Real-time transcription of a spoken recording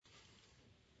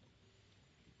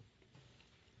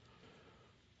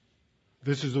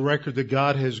This is the record that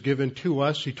God has given to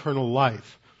us, eternal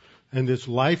life. And this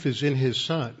life is in His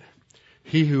Son.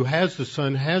 He who has the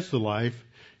Son has the life.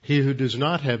 He who does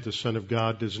not have the Son of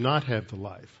God does not have the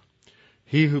life.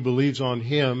 He who believes on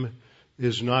Him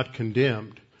is not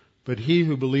condemned, but he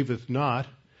who believeth not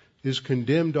is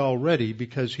condemned already,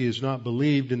 because he has not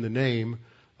believed in the name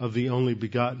of the only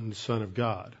begotten Son of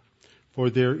God. For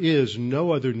there is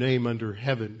no other name under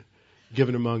heaven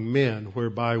given among men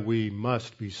whereby we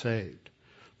must be saved.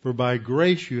 For by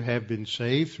grace you have been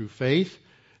saved through faith,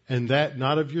 and that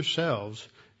not of yourselves.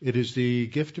 It is the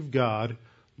gift of God,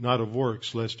 not of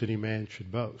works, lest any man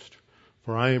should boast.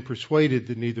 For I am persuaded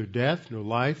that neither death, nor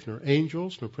life, nor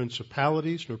angels, nor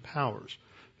principalities, nor powers,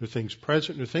 nor things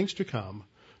present, nor things to come,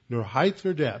 nor height,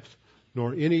 nor depth,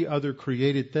 nor any other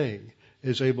created thing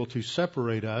is able to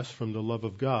separate us from the love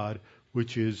of God,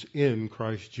 which is in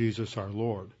Christ Jesus our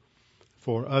Lord.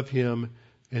 For of Him,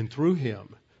 and through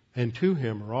Him, and to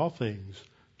Him are all things,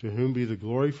 to whom be the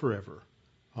glory forever.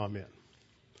 Amen.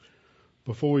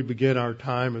 Before we begin our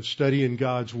time of studying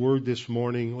God's Word this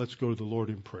morning, let's go to the Lord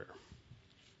in prayer.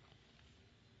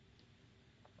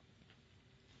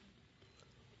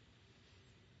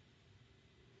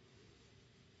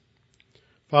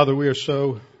 Father, we are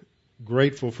so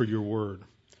grateful for your Word.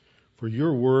 For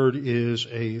your Word is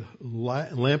a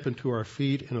lamp unto our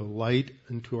feet and a light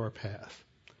unto our path.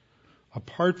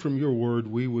 Apart from your Word,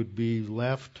 we would be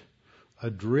left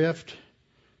adrift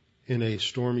in a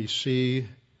stormy sea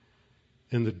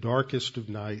in the darkest of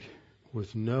night,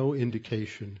 with no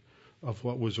indication of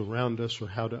what was around us or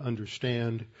how to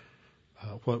understand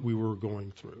what we were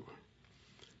going through.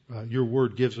 Your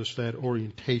Word gives us that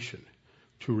orientation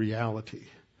to reality.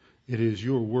 It is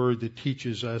your Word that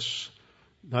teaches us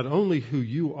not only who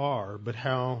you are, but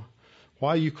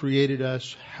why you created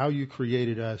us, how you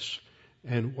created us,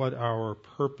 and what our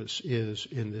purpose is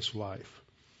in this life.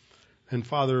 And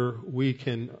Father, we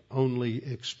can only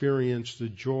experience the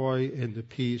joy and the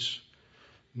peace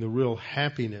and the real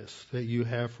happiness that you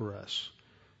have for us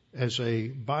as a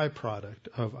byproduct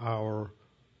of our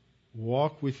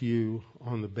walk with you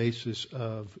on the basis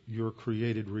of your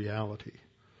created reality.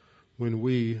 When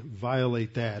we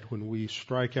violate that, when we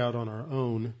strike out on our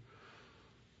own,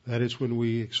 that is when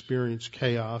we experience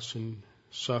chaos and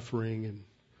suffering and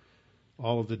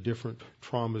all of the different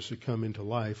traumas that come into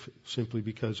life simply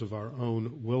because of our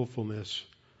own willfulness,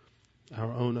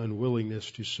 our own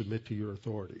unwillingness to submit to your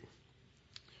authority.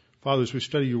 Father, as we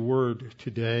study your word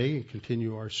today and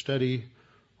continue our study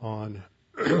on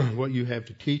what you have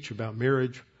to teach about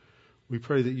marriage, we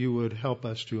pray that you would help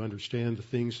us to understand the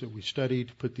things that we study,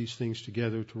 to put these things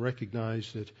together, to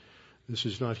recognize that this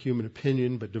is not human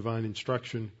opinion but divine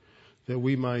instruction, that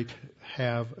we might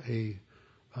have a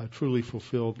truly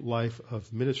fulfilled life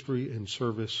of ministry and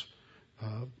service,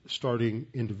 starting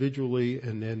individually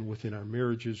and then within our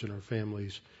marriages and our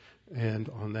families, and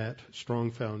on that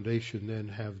strong foundation then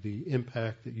have the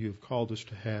impact that you have called us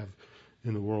to have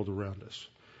in the world around us.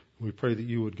 We pray that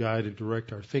you would guide and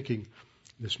direct our thinking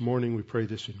this morning. We pray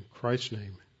this in Christ's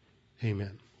name.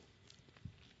 Amen.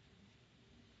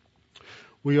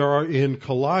 We are in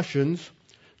Colossians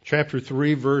chapter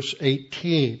 3, verse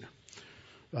 18.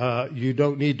 You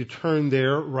don't need to turn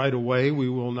there right away. We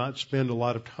will not spend a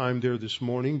lot of time there this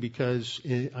morning, because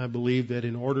I believe that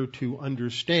in order to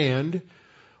understand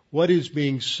what is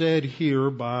being said here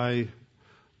by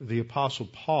the Apostle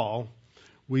Paul,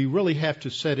 we really have to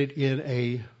set it in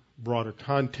a broader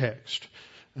context.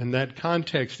 And that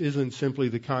context isn't simply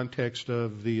the context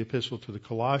of the epistle to the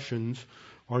Colossians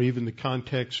or even the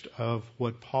context of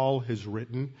what Paul has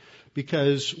written,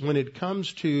 because when it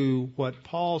comes to what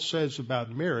Paul says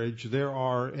about marriage, there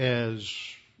are, as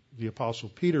the Apostle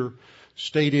Peter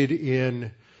stated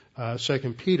in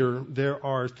 2 Peter, there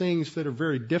are things that are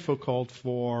very difficult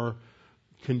for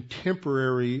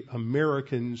contemporary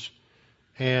Americans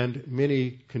and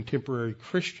many contemporary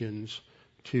Christians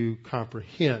to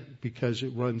comprehend, because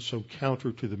it runs so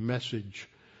counter to the message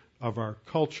of our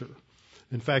culture.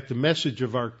 In fact, the message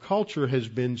of our culture has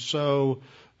been so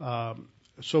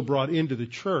brought into the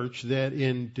church that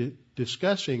in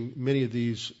discussing many of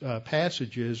these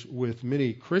passages with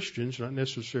many Christians, not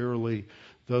necessarily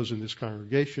those in this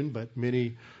congregation, but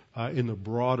many in the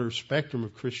broader spectrum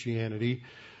of Christianity,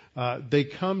 they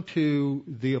come to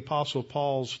the Apostle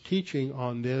Paul's teaching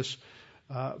on this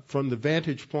from the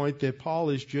vantage point that Paul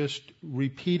is just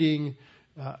repeating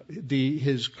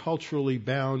his culturally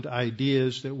bound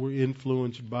ideas that were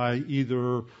influenced by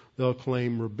either, they'll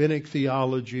claim, rabbinic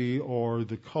theology or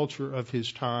the culture of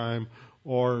his time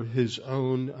or his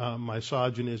own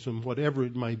misogynism, whatever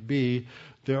it might be.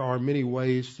 There are many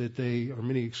ways that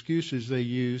many excuses they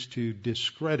use to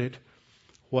discredit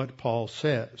what Paul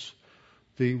says.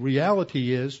 The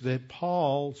reality is that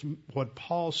what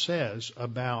Paul says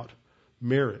about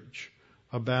marriage,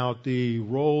 about the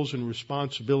roles and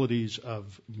responsibilities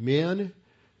of men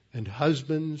and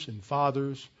husbands and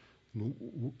fathers,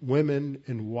 and women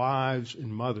and wives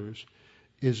and mothers,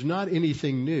 is not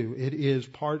anything new. It is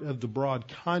part of the broad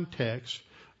context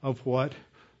of what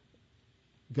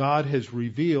God has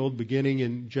revealed beginning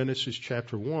in Genesis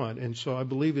chapter 1. And so I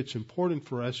believe it's important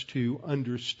for us to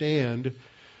understand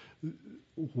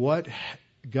what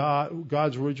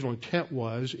God's original intent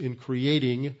was in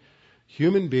creating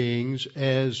human beings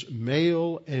as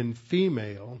male and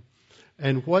female,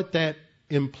 and what that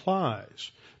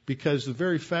implies. Because the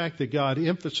very fact that God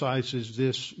emphasizes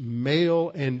this male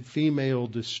and female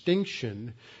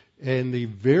distinction in the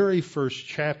very first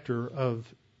chapter of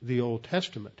the Old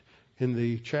Testament, in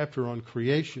the chapter on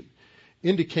creation,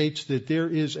 indicates that there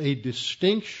is a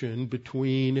distinction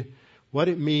between what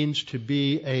it means to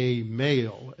be a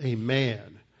male, a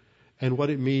man, and what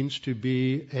it means to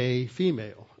be a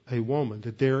female, a woman.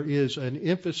 That there is an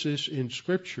emphasis in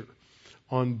Scripture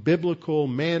on biblical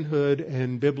manhood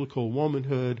and biblical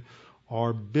womanhood,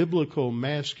 or biblical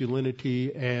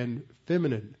masculinity and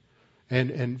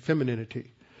femininity.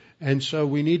 And so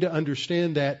we need to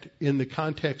understand that in the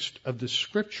context of the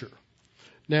Scripture.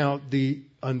 Now, the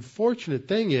unfortunate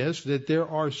thing is that there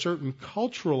are certain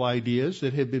cultural ideas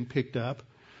that have been picked up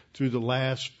through the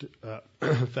last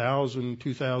 1,000,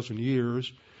 2,000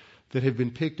 years, that have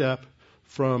been picked up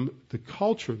from the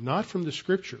culture, not from the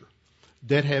Scripture,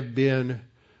 that have been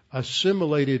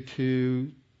assimilated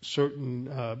to certain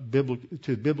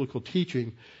biblical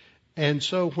teaching. And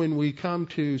so when we come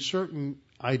to certain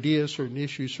ideas, certain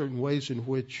issues, certain ways in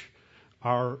which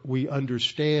we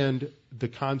understand the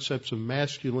concepts of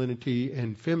masculinity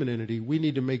and femininity, we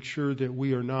need to make sure that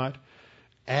we are not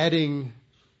adding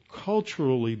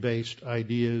culturally based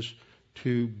ideas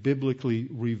to biblically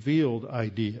revealed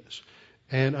ideas.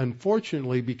 And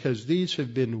unfortunately, because these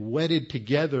have been wedded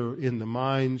together in the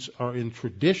minds, or in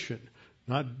tradition,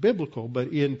 not biblical,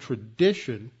 but in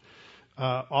tradition,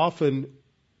 often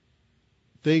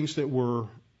things that were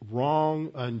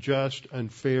wrong, unjust,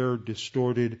 unfair,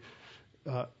 distorted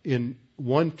in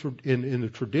the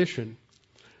tradition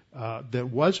that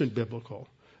wasn't biblical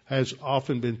has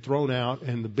often been thrown out,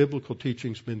 and the biblical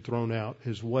teaching's been thrown out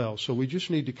as well. So we just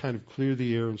need to kind of clear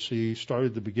the air and start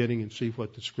at the beginning and see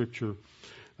what the Scripture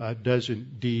does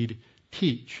indeed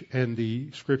teach. And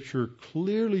the Scripture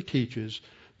clearly teaches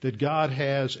that God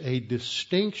has a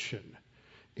distinction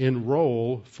in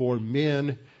role for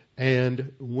men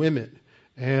and women.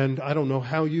 And I don't know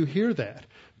how you hear that,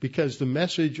 because the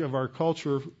message of our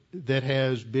culture that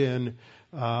has been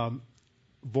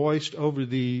voiced over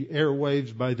the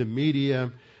airwaves by the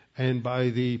media and by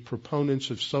the proponents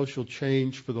of social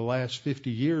change for the last 50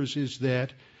 years is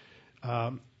that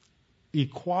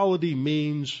equality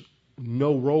means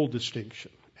no role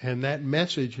distinction. And that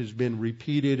message has been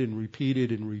repeated and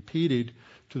repeated and repeated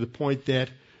to the point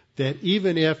that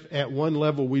even if at one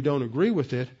level we don't agree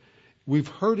with it, we've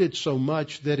heard it so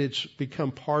much that it's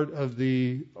become part of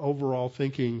the overall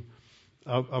thinking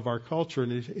of our culture,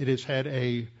 and it has had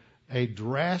a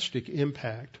drastic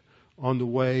impact on the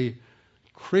way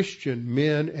Christian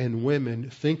men and women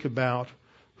think about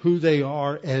who they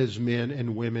are as men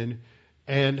and women,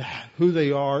 and who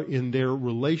they are in their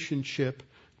relationship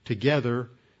together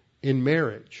in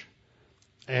marriage.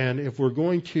 And if we're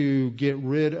going to get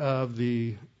rid of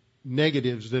the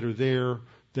negatives that are there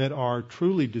that are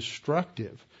truly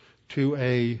destructive to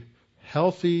a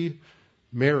healthy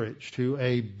marriage, to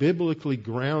a biblically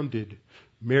grounded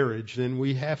marriage, then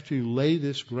we have to lay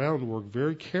this groundwork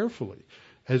very carefully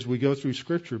as we go through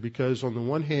Scripture, because on the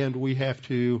one hand we have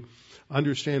to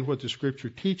understand what the Scripture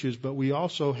teaches, but we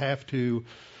also have to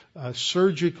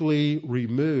surgically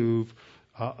remove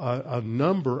a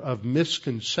number of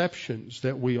misconceptions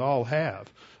that we all have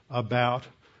about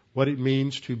what it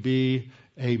means to be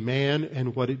a man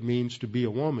and what it means to be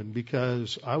a woman.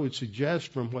 Because I would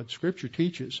suggest, from what Scripture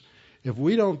teaches, if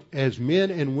we don't, as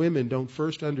men and women, don't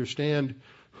first understand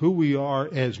who we are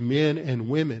as men and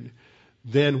women,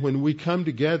 then when we come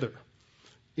together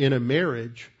in a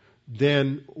marriage,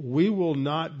 then we will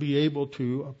not be able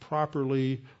to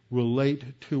properly relate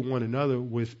to one another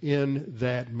within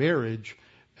that marriage,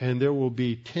 and there will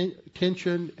be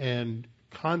tension and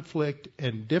conflict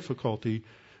and difficulty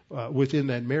within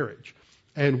that marriage.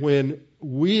 And when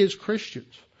we as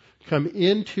Christians come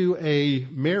into a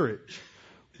marriage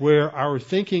where our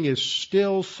thinking is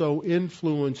still so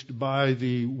influenced by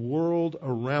the world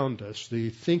around us, the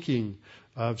thinking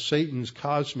of Satan's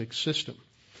cosmic system.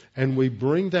 And we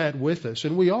bring that with us,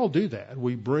 and we all do that.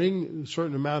 We bring a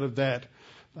certain amount of that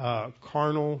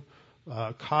carnal,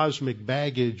 cosmic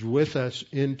baggage with us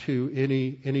into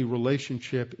any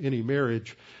relationship, any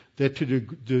marriage, that to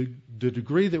the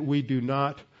degree that we do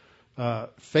not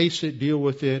face it, deal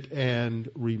with it,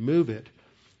 and remove it,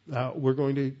 we're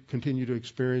going to continue to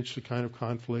experience the kind of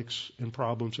conflicts and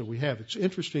problems that we have. It's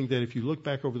interesting that if you look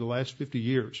back over the last 50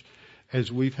 years, as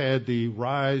we've had the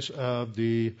rise of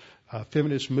the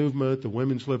feminist movement, the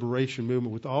women's liberation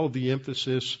movement, with all of the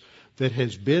emphasis that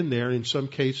has been there, in some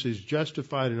cases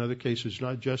justified, in other cases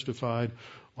not justified,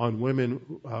 on women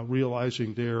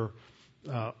realizing their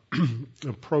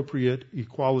appropriate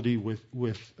equality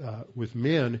with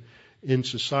men in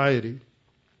society,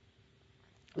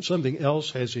 something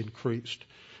else has increased.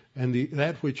 And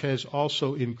that which has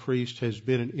also increased has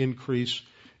been an increase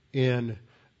in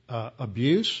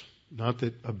abuse. Not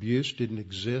that abuse didn't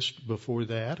exist before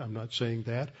that. I'm not saying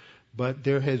that. But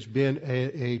there has been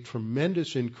a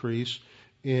tremendous increase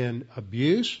in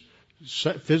abuse,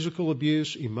 physical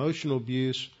abuse, emotional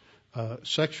abuse,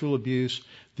 sexual abuse.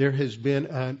 There has been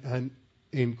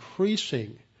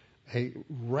a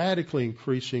radically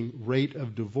increasing rate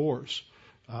of divorce.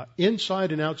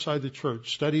 Inside and outside the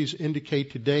church, studies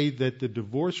indicate today that the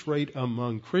divorce rate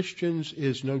among Christians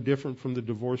is no different from the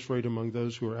divorce rate among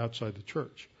those who are outside the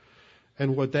church.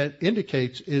 And what that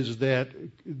indicates is that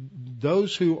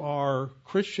those who are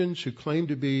Christians, who claim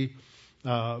to be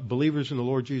believers in the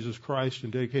Lord Jesus Christ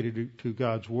and dedicated to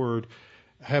God's Word,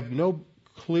 have no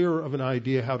clearer of an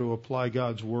idea how to apply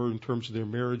God's Word in terms of their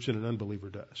marriage than an unbeliever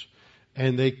does.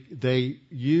 And they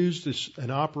use this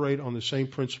and operate on the same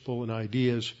principle and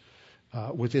ideas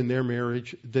within their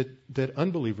marriage that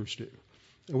unbelievers do,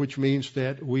 which means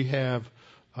that we have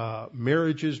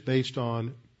marriages based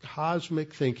on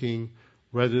cosmic thinking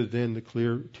rather than the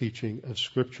clear teaching of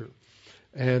Scripture.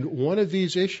 And one of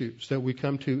these issues that we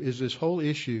come to is this whole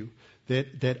issue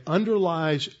that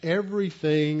underlies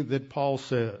everything that Paul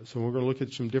says. And we're going to look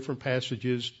at some different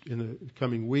passages in the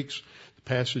coming weeks. The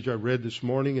passage I read this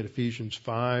morning in Ephesians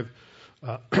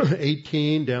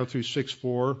 5:18 down through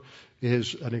 6:4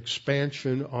 is an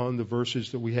expansion on the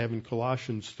verses that we have in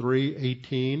Colossians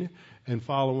 3:18 and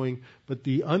following. But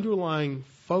the underlying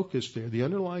focus there, the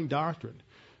underlying doctrine,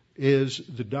 is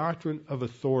the doctrine of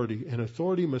authority. And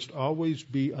authority must always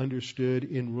be understood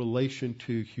in relation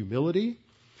to humility,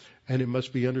 and it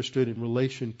must be understood in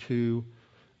relation to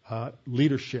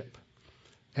leadership.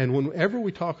 And whenever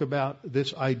we talk about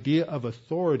this idea of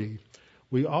authority,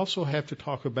 we also have to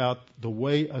talk about the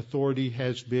way authority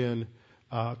has been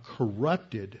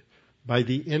corrupted by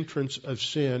the entrance of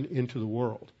sin into the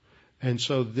world. And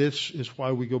so this is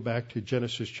why we go back to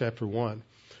Genesis chapter 1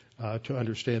 to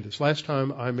understand this. Last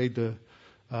time I made the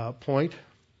point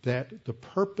that the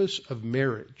purpose of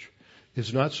marriage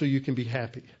is not so you can be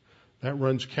happy. That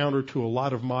runs counter to a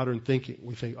lot of modern thinking.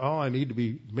 We think, I need to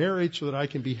be married so that I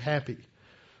can be happy.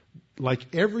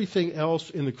 Like everything else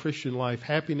in the Christian life,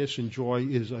 happiness and joy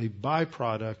is a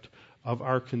byproduct of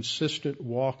our consistent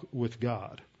walk with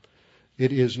God.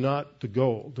 It is not the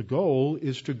goal. The goal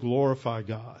is to glorify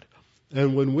God.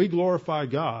 And when we glorify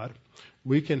God,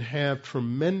 we can have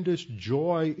tremendous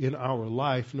joy in our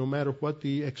life no matter what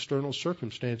the external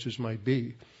circumstances might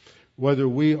be. Whether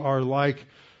we are like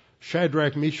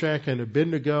Shadrach, Meshach, and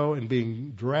Abednego and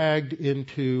being dragged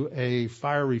into a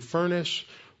fiery furnace,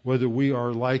 whether we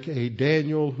are like a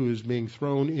Daniel who is being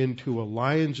thrown into a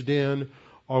lion's den,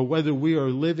 or whether we are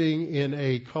living in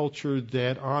a culture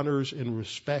that honors and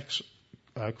respects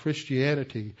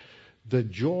Christianity, the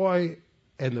joy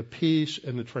and the peace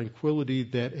and the tranquility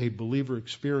that a believer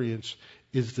experiences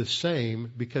is the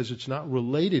same, because it's not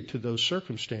related to those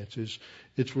circumstances.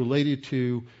 It's related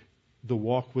to the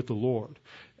walk with the Lord.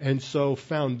 And so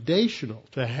foundational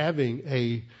to having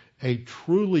a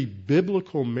truly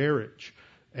biblical marriage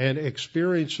and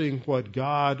experiencing what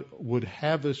God would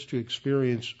have us to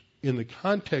experience in the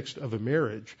context of a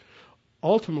marriage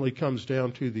ultimately comes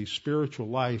down to the spiritual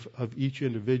life of each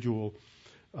individual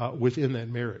within that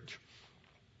marriage.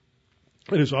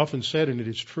 It is often said, and it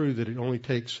is true, that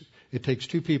it takes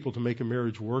two people to make a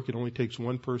marriage work. It only takes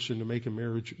one person to make a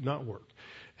marriage not work.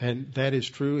 And that is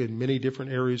true in many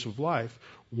different areas of life.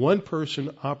 One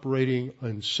person operating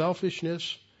in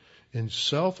selfishness and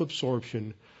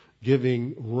self-absorption,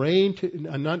 giving rein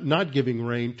to, not giving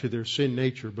rein to their sin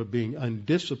nature, but being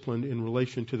undisciplined in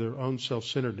relation to their own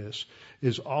self-centeredness,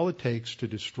 is all it takes to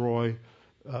destroy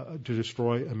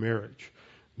a marriage.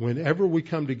 Whenever we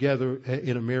come together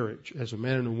in a marriage as a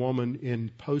man and a woman in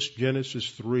post-Genesis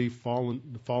 3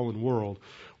 the fallen world,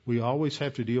 we always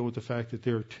have to deal with the fact that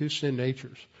there are two sin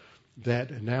natures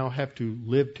that now have to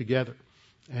live together.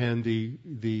 And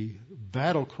the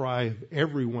battle cry of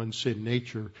everyone's sin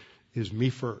nature is me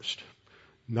first,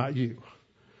 not you.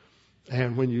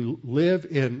 And when you live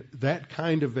in that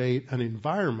kind of an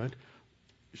environment,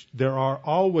 there are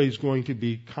always going to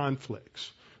be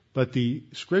conflicts. But the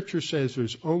Scripture says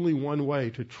there's only one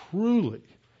way to truly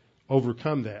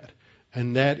overcome that,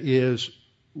 and that is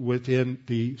within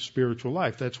the spiritual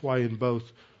life. That's why in both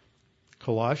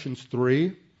Colossians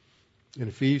 3 and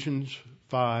Ephesians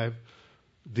 5,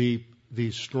 the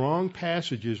strong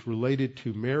passages related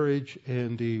to marriage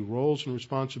and the roles and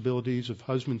responsibilities of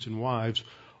husbands and wives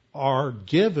are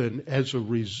given as a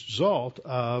result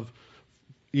of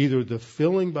either the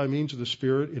filling by means of the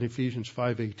Spirit in Ephesians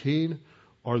 5:18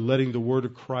 or letting the Word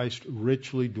of Christ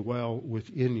richly dwell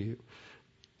within you.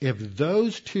 If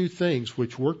those two things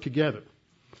which work together,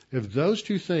 if those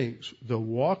two things, the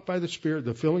walk by the Spirit,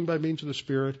 the filling by means of the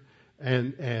Spirit,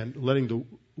 and letting the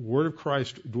Word of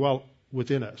Christ dwell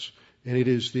within us, and it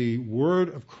is the Word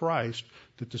of Christ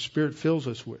that the Spirit fills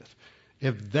us with,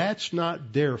 if that's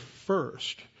not there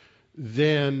first,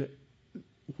 then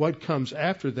what comes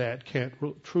after that can't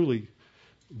truly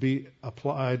be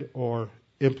applied or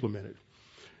implemented.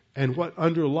 And what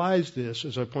underlies this,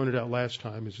 as I pointed out last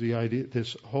time, is the idea,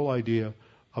 this whole idea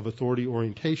of authority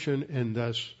orientation and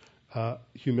thus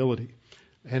humility.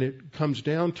 And it comes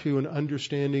down to an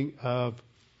understanding of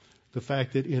the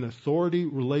fact that in authority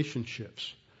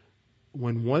relationships,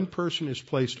 when one person is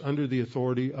placed under the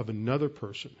authority of another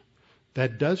person,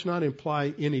 that does not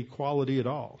imply inequality at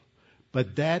all.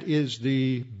 But that is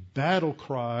the battle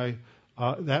cry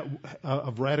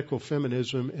of radical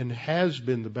feminism, and has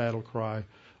been the battle cry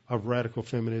of radical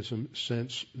feminism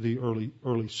since the early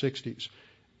 60s.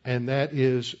 And that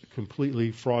is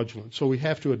completely fraudulent. So we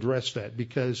have to address that,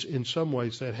 because in some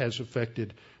ways that has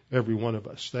affected every one of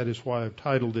us. That is why I've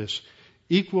titled this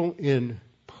Equal in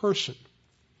Person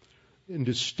and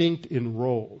Distinct in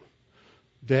Role.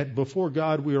 That before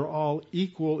God we are all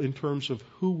equal in terms of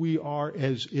who we are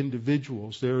as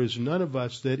individuals. There is none of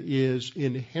us that is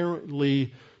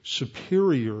inherently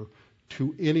superior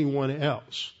to anyone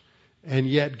else. And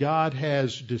yet God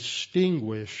has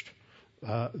distinguished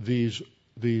these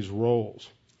roles.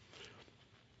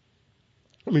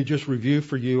 Let me just review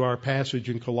for you our passage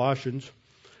in Colossians.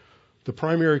 The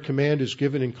primary command is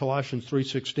given in Colossians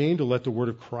 3:16 to let the word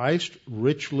of Christ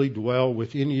richly dwell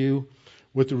within you,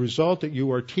 with the result that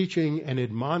you are teaching and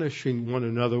admonishing one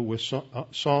another with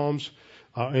psalms,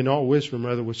 in all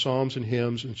wisdom, with psalms and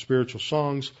hymns and spiritual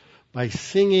songs, by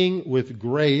singing with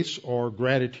grace or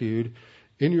gratitude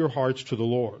in your hearts to the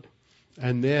Lord.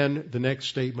 And then the next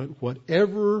statement,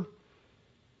 whatever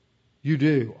you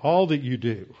do, all that you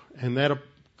do, and that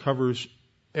covers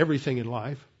everything in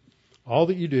life, all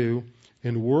that you do,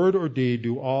 in word or deed,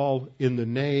 do all in the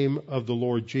name of the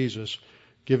Lord Jesus,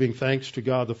 giving thanks to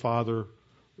God the Father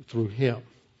through Him.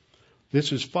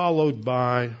 This is followed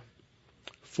by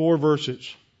 4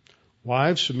 verses.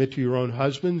 Wives, submit to your own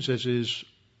husbands as is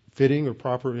fitting or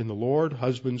proper in the Lord.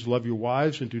 Husbands, love your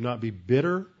wives and do not be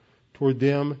bitter toward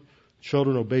them.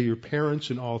 Children, obey your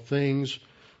parents in all things,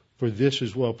 for this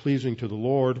is well pleasing to the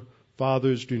Lord.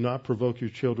 Fathers, do not provoke your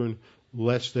children,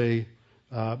 lest they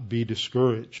be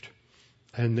discouraged.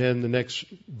 And then the next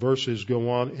verses go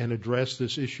on and address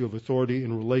this issue of authority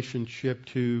in relationship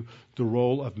to the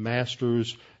role of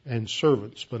masters and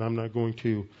servants. But I'm not going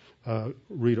to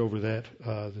read over that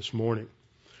this morning.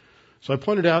 So I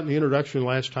pointed out in the introduction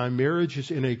last time, marriage is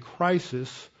in a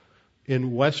crisis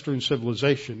in Western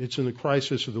civilization. It's in the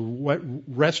crisis of the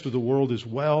rest of the world as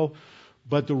well.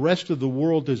 But the rest of the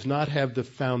world does not have the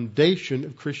foundation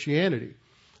of Christianity.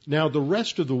 Now, the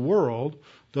rest of the world,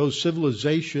 those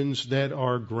civilizations that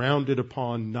are grounded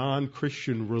upon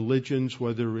non-Christian religions,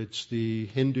 whether it's the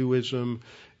Hinduism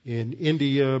in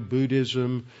India,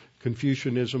 Buddhism,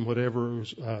 Confucianism, whatever,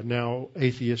 now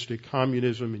atheistic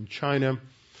communism in China,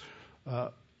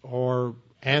 or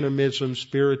animism,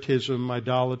 spiritism,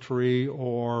 idolatry,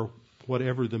 or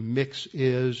whatever the mix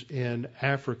is in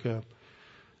Africa,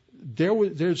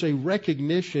 there's a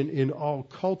recognition in all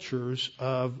cultures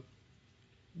of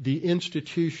the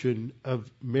institution of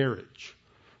marriage.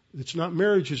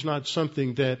 Marriage is not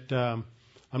something that,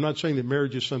 I'm not saying that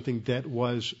marriage is something that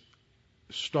was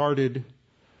started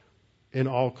in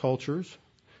all cultures.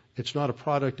 It's not a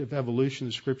product of evolution,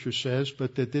 the Scripture says,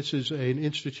 but that this is an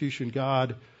institution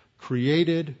God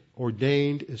created,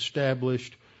 ordained,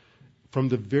 established from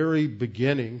the very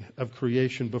beginning of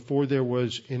creation, before there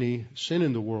was any sin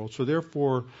in the world. So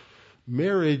therefore,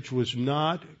 marriage was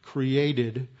not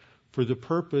created for the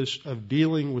purpose of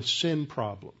dealing with sin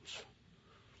problems.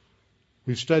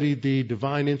 We've studied the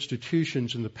divine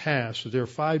institutions in the past. So there are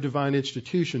 5 divine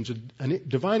institutions. A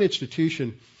divine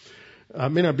institution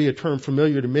may not be a term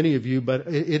familiar to many of you, but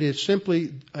it is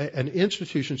simply an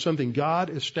institution, something God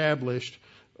established.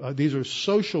 These are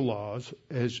social laws,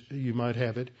 as you might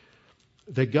have it,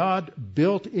 that God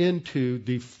built into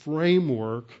the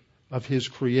framework of His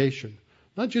creation.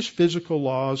 Not just physical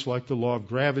laws like the law of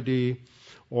gravity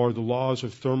or the laws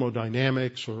of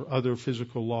thermodynamics or other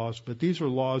physical laws, but these are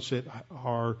laws that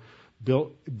are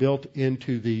built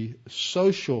into the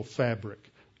social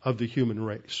fabric of the human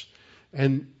race.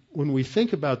 And when we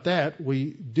think about that,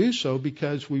 we do so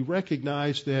because we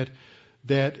recognize that,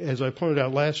 as I pointed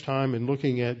out last time in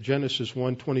looking at Genesis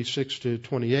 1:26 to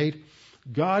 28,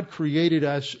 God created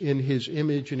us in His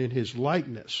image and in His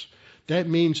likeness. That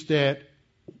means that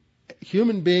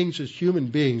human beings as human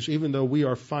beings, even though we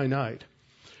are finite,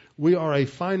 we are a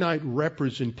finite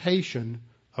representation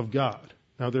of God.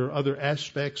 Now, there are other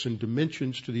aspects and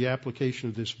dimensions to the application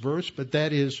of this verse, but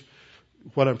that is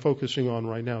what I'm focusing on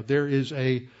right now. There is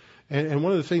and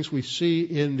one of the things we see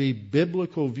in the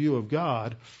biblical view of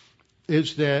God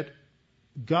is that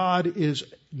God is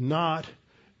not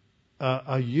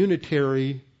a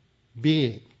unitary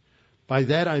being. By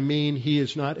that I mean He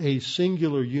is not a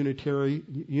singular unity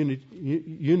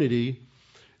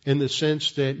in the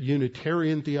sense that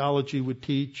Unitarian theology would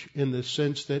teach, in the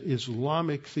sense that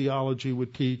Islamic theology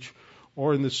would teach,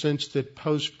 or in the sense that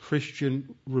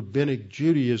post-Christian rabbinic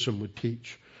Judaism would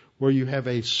teach, where you have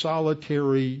a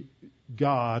solitary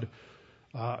God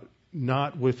that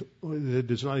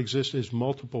does not exist as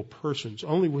multiple persons.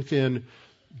 Only within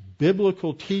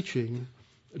biblical teaching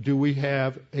do we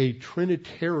have a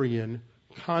Trinitarian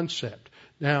concept.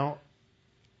 Now,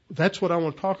 that's what I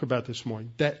want to talk about this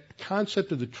morning. That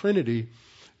concept of the Trinity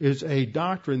is a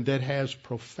doctrine that has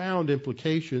profound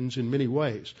implications in many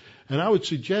ways. And I would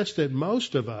suggest that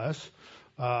most of us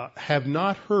have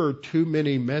not heard too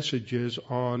many messages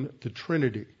on the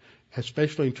Trinity,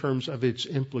 especially in terms of its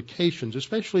implications,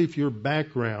 especially if your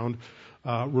background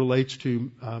relates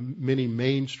to many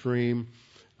mainstream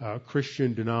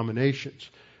Christian denominations.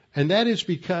 And that is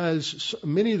because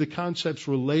many of the concepts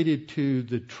related to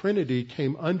the Trinity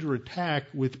came under attack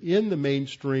within the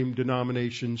mainstream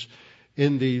denominations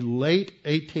in the late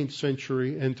 18th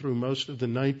century and through most of the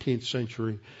 19th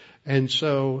century. And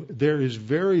so there is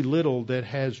very little that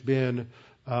has been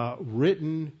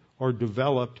written or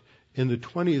developed in the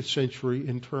 20th century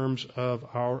in terms of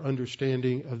our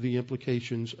understanding of the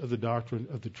implications of the doctrine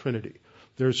of the Trinity.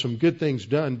 There are some good things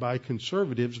done by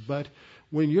conservatives, but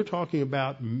when you're talking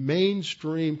about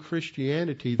mainstream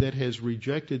Christianity that has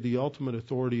rejected the ultimate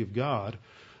authority of God,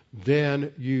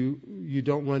 then you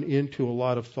don't run into a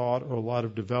lot of thought or a lot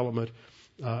of development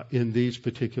in these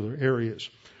particular areas.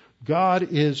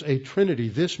 God is a Trinity.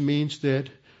 This means that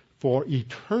for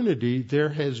eternity there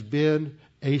has been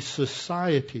a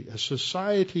society. A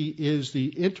society is the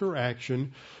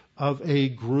interaction of a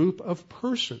group of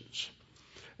persons.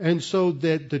 And so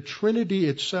that the Trinity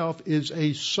itself is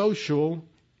a social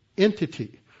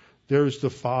entity. There is the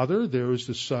Father, there is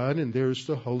the Son, and there is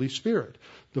the Holy Spirit.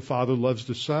 The Father loves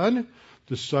the Son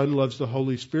loves the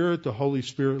Holy Spirit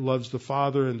loves the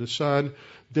Father and the Son.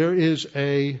 There is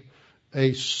a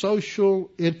social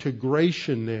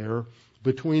integration there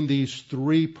between these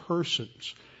three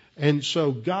persons. And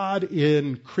so God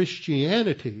in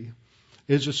Christianity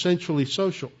is essentially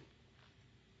social.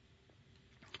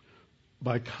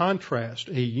 By contrast,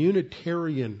 a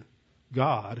Unitarian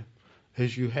God,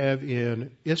 as you have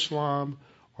in Islam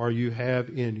or you have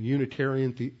in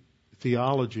Unitarian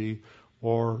theology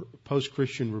or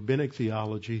post-Christian rabbinic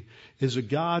theology, is a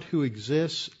God who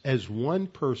exists as one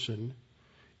person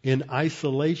in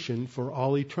isolation for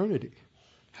all eternity.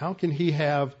 How can He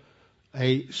have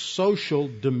a social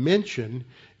dimension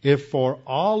if for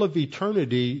all of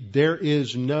eternity there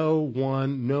is no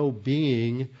one, no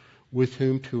being with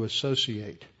whom to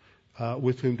associate,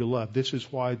 with whom to love? This is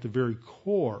why the very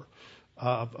core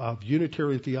of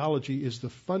Unitarian theology is the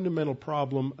fundamental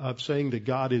problem of saying that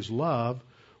God is love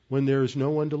when there is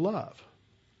no one to love.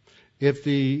 If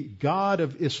the God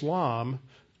of Islam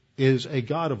is a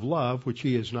God of love, which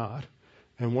He is not,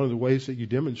 and one of the ways that you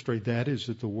demonstrate that is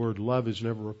that the word love is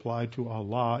never applied to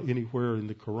Allah anywhere in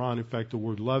the Quran. In fact, the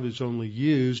word love is only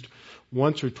used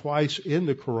once or twice in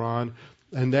the Quran,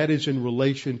 and that is in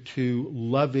relation to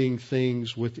loving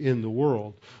things within the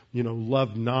world.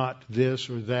 Love not this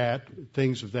or that,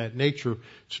 things of that nature.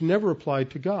 It's never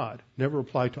applied to God, never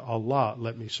applied to Allah,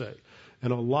 let me say.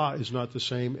 And Allah is not the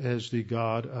same as the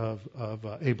God of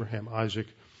Abraham, Isaac,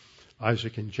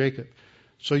 and Jacob.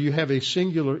 So you have a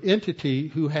singular entity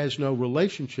who has no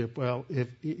relationship. Well, if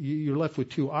you're left with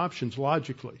two options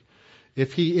logically.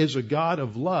 If he is a God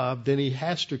of love, then he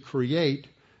has to create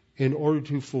in order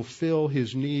to fulfill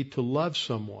his need to love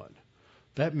someone.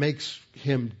 That makes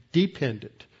him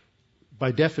dependent.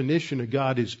 By definition, a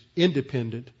God is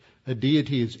independent. A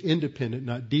deity is independent,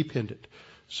 not dependent.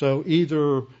 So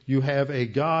either you have a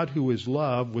God who is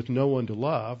love with no one to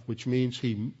love, which means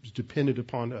he is dependent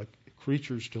upon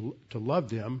creatures to love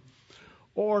them,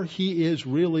 or he is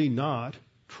really not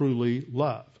truly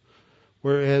love.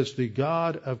 Whereas the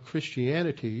God of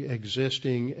Christianity,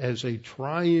 existing as a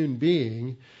triune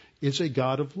being, is a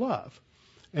God of love.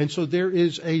 And so there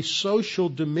is a social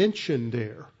dimension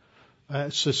there,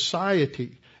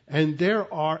 society. And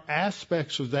there are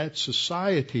aspects of that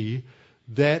society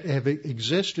that have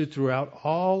existed throughout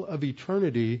all of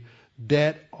eternity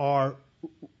that are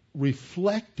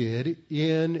reflected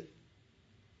in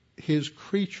his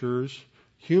creatures,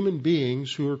 human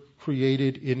beings who are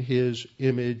created in his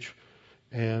image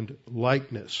and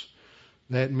likeness.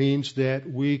 That means that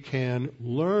we can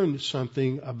learn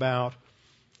something about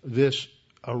this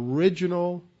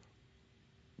original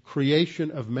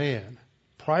creation of man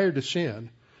prior to sin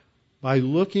by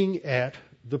looking at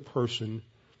the person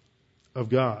of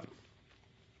God.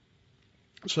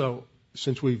 So,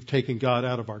 since we've taken God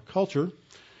out of our culture,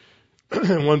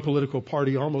 one political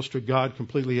party almost took God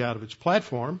completely out of its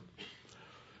platform,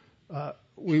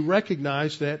 we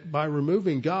recognize that by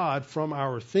removing God from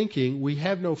our thinking, we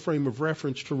have no frame of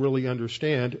reference to really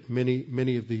understand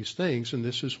many of these things, and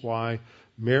this is why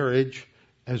marriage,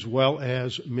 as well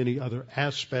as many other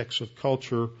aspects of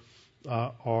culture,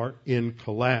 are in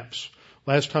collapse.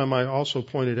 Last time I also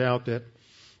pointed out that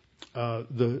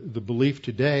the belief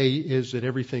today is that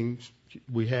everything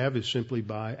we have is simply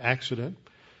by accident.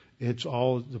 It's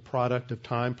all the product of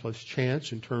time plus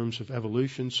chance in terms of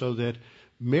evolution, so that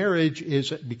marriage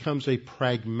becomes a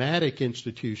pragmatic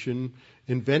institution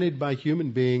invented by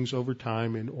human beings over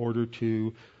time in order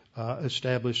to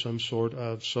establish some sort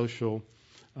of social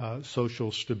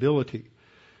stability.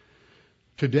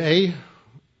 Today,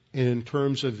 in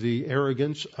terms of the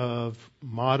arrogance of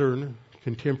modern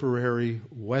contemporary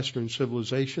Western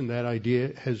civilization, that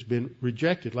idea has been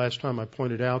rejected. Last time I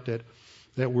pointed out that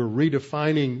we're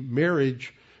redefining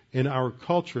marriage in our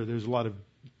culture. There's a lot of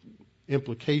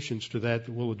implications to that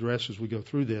we'll address as we go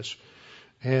through this.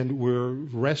 And we're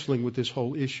wrestling with this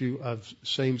whole issue of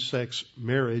same-sex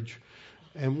marriage.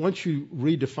 And once you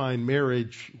redefine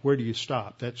marriage, where do you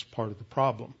stop? That's part of the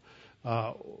problem.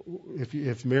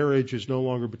 If marriage is no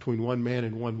longer between one man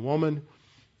and one woman,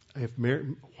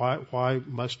 why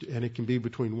must, and it can be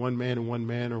between one man and one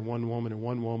man, or one woman and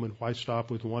one woman, why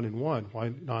stop with one and one?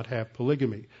 Why not have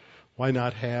polygamy? Why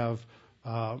not have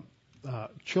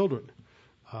children?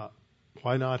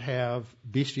 Why not have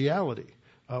bestiality?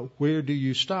 Where do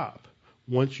you stop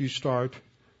once you start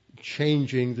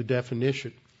changing the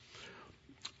definition?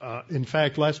 In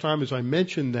fact, last time, as I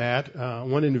mentioned that,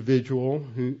 one individual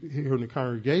here in the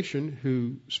congregation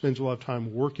who spends a lot of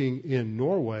time working in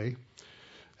Norway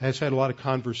has had a lot of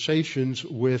conversations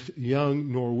with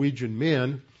young Norwegian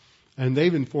men, and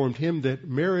they've informed him that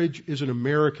marriage is an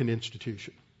American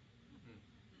institution.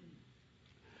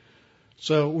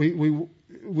 So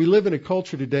we live in a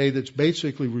culture today that's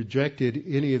basically rejected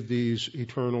any of these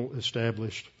eternal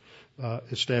established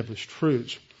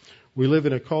truths. We live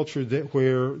in a culture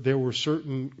where there were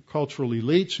certain cultural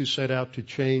elites who set out to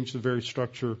change the very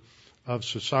structure of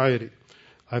society.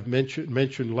 I've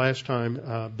mentioned last time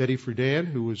Betty Friedan,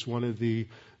 who was one of the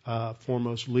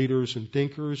foremost leaders and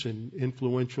thinkers and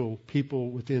influential people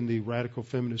within the radical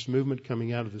feminist movement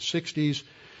coming out of the 60s.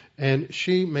 And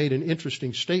she made an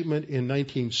interesting statement in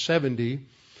 1970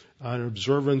 on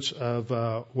observance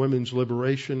of Women's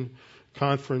Liberation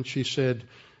Conference. She said,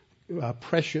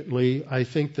 presciently, I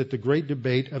think that the great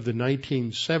debate of the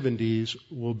 1970s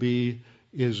will be,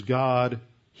 is God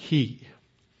He?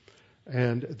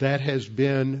 And that has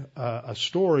been a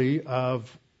story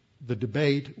of the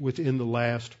debate within the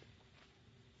last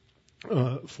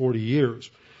 40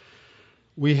 years.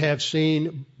 We have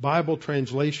seen Bible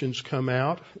translations come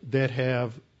out that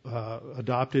have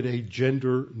adopted a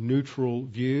gender-neutral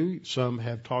view. Some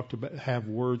have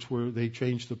words where they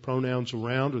change the pronouns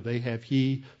around, or they have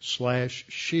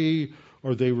he/she,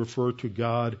 or they refer to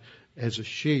God as a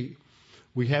she.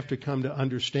 We have to come to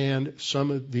understand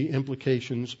some of the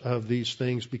implications of these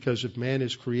things, because if man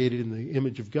is created in the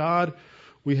image of God,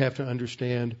 we have to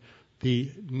understand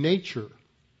the nature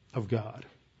of God.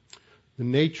 The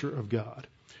nature of God.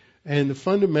 And the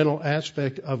fundamental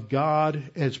aspect of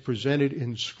God as presented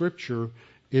in Scripture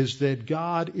is that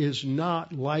God is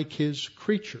not like His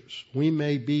creatures. We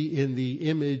may be in the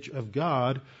image of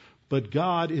God, but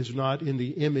God is not in the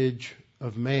image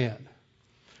of man.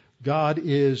 God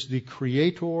is the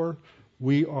creator.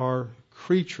 We are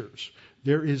creatures.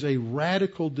 There is a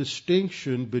radical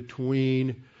distinction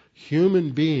between human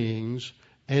beings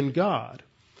and God.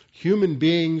 Human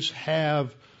beings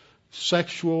have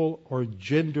sexual or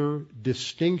gender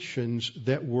distinctions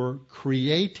that were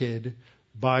created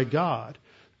by God.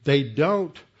 They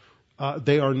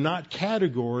are not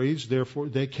categories, therefore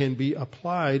they can be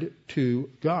applied to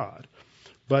God.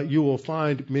 But you will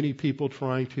find many people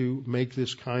trying to make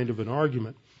this kind of an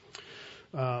argument.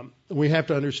 We have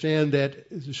to understand that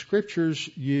the Scriptures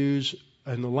use,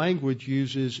 and the language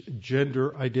uses,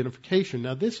 gender identification.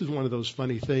 Now, this is one of those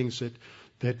funny things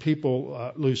that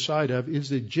people lose sight of, is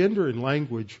that gender in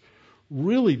language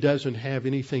really doesn't have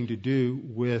anything to do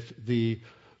with the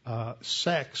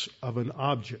sex of an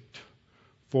object.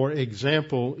 For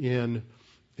example, in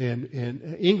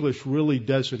English really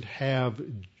doesn't have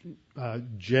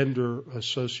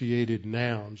gender-associated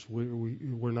nouns.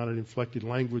 We're not an inflected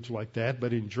language like that,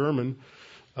 but in German,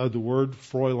 the word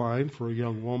Fräulein for a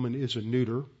young woman is a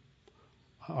neuter.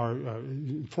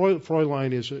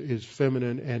 Fräulein is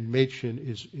feminine and Mädchen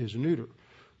is neuter.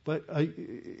 But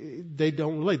they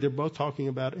don't relate. They're both talking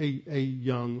about a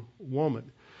young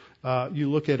woman. You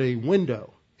look at a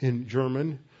window in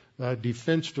German, Die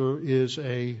Fenster is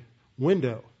a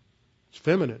window. It's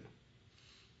feminine.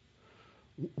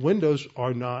 Windows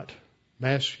are not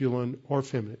masculine or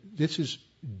feminine.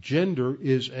 Gender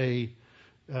is a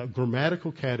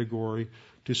grammatical category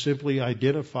to simply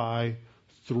identify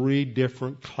three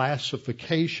different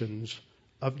classifications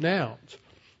of nouns.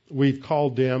 We've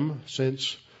called them,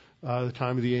 since the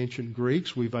time of the ancient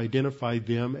Greeks, we've identified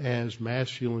them as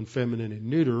masculine, feminine, and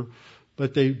neuter,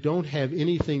 but they don't have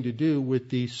anything to do with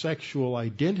the sexual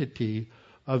identity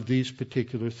of these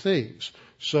particular things.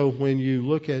 So when you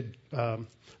look at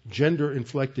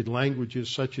gender-inflected languages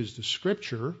such as the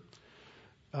Scripture,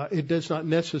 it does not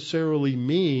necessarily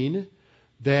mean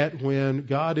that when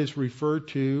God is referred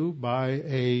to by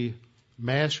a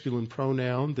masculine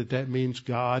pronoun, that means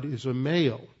God is a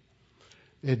male.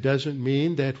 It doesn't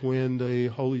mean that when the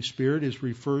Holy Spirit is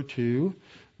referred to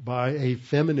by a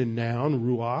feminine noun,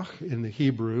 ruach in the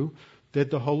Hebrew,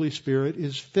 that the Holy Spirit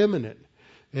is feminine.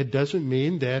 It doesn't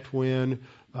mean that when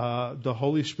the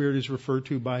Holy Spirit is referred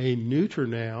to by a neuter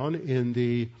noun in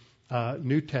the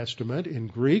New Testament in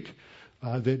Greek,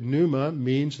 that pneuma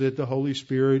means that the Holy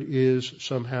Spirit is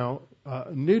somehow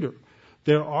neuter.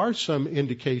 There are some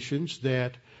indications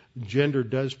that gender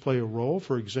does play a role.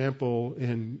 For example,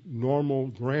 in normal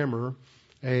grammar,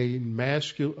 a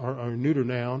masculine or a neuter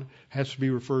noun has to be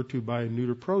referred to by a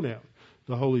neuter pronoun.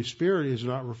 The Holy Spirit is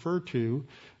not referred to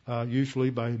usually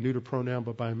by a neuter pronoun,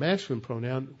 but by a masculine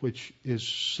pronoun, which is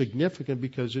significant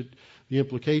because the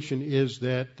implication is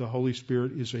that the Holy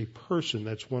Spirit is a person.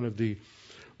 That's one of the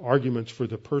arguments for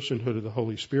the personhood of the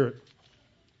Holy Spirit.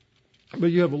 But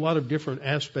you have a lot of different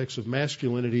aspects of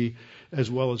masculinity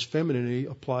as well as femininity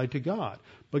applied to God.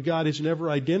 But God is never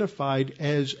identified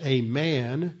as a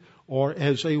man or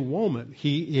as a woman.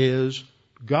 He is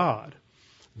God.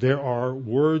 There are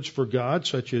words for God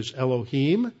such as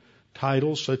Elohim,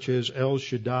 titles such as El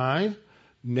Shaddai,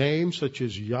 names such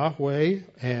as Yahweh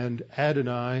and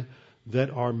Adonai that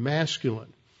are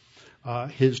masculine.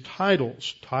 His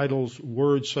titles,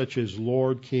 words such as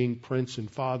Lord, King, Prince, and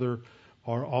Father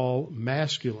are all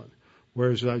masculine.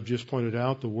 Whereas I've just pointed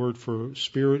out, the word for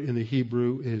spirit in the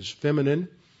Hebrew is feminine.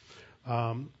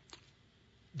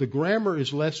 The grammar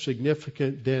is less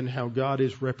significant than how God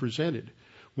is represented.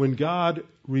 When God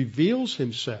reveals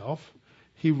Himself,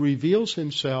 He reveals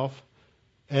Himself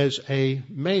as a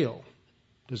male.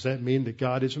 Does that mean that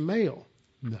God is a male?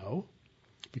 No,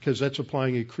 because that's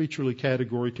applying a creaturely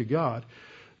category to God.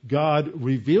 God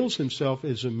reveals Himself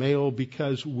as a male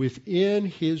because within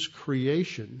His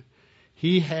creation,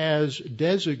 He has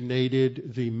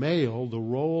designated the male, the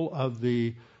role of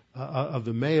the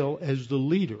male, as the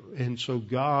leader. And so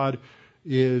God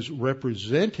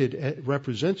represents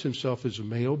Himself as a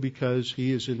male because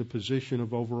He is in a position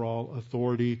of overall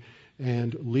authority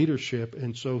and leadership.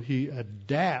 And so He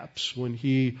adapts when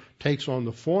He takes on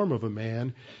the form of a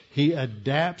man. He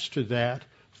adapts to that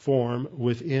form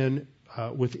within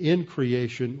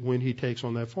creation when He takes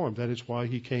on that form. That is why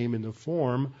He came in the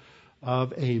form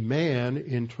of a man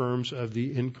in terms of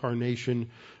the incarnation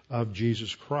of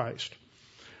Jesus Christ.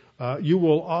 You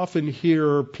will often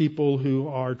hear people who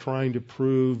are trying to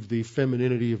prove the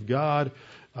femininity of God,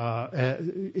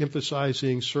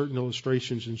 emphasizing certain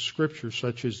illustrations in Scripture,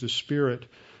 such as the Spirit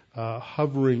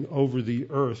hovering over the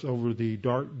earth.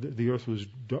 The earth was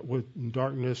in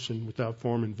darkness and without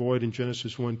form and void in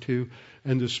Genesis 1:2,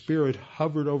 and the Spirit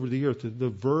hovered over the earth. The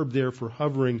verb there for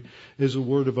hovering is a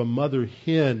word of a mother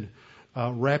hen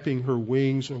wrapping her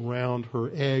wings around her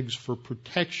eggs for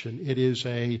protection.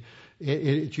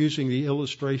 It's using the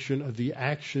illustration of the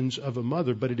actions of a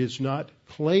mother, but it is not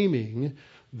claiming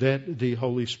that the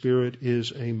Holy Spirit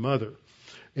is a mother.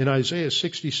 In Isaiah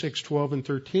 66:12 and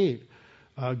 13,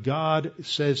 God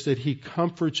says that He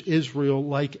comforts Israel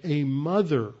like a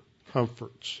mother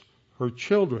comforts her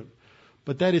children.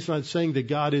 But that is not saying that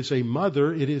God is a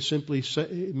mother. It is simply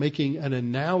making an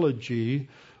analogy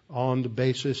on the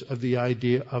basis of the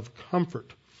idea of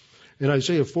comfort. In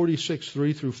Isaiah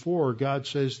 46:3-4, God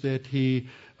says that it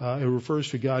refers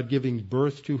to God giving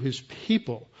birth to His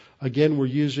people. Again, we're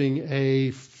using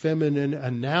a feminine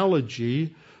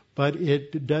analogy, but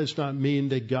it does not mean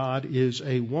that God is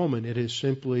a woman. It is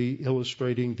simply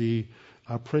illustrating the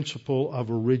principle of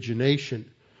origination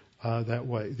that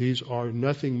way. These are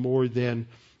nothing more than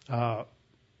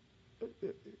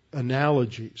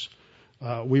analogies.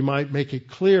 We might make it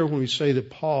clear when we say that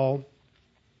Paul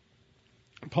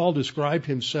described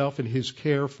himself and his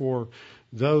care for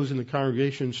those in the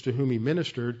congregations to whom he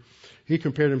ministered. He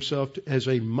compared himself as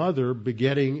a mother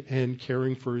begetting and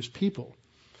caring for his people.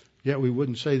 Yet we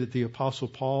wouldn't say that the Apostle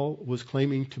Paul was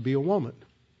claiming to be a woman.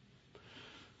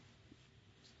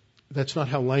 That's not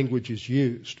how language is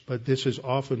used, but this is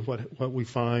often what we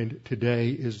find today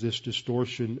is this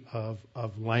distortion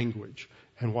of language,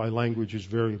 and why language is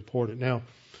very important. Now,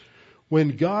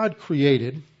 when God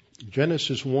created,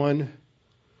 Genesis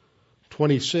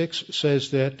 1:26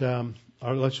 says that,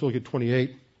 let's look at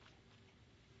 28.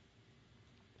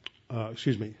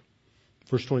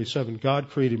 Verse 27, God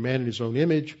created man in His own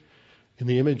image. In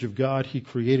the image of God, He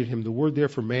created him. The word there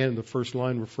for man in the first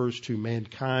line refers to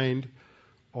mankind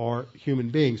or human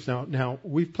beings. Now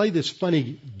we've played this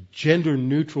funny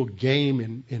gender-neutral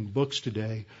game in books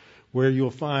today, where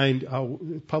you'll find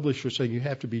publishers saying you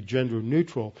have to be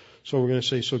gender-neutral. So we're going to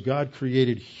say, so God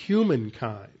created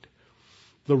humankind.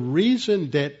 The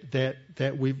reason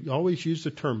that we've always used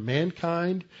the term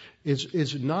mankind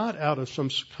is not out of some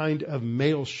kind of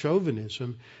male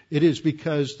chauvinism. It is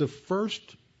because the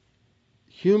first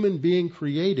human being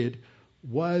created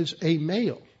was a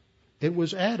male. It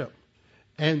was Adam.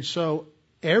 And so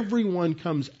everyone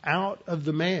comes out of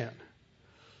the man.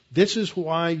 This is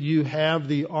why you have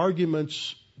the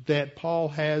arguments that Paul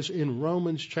has in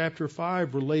Romans chapter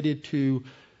 5 related to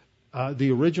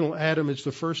the original Adam as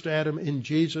the first Adam and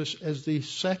Jesus as the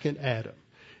second Adam.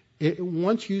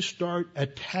 Once you start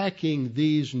attacking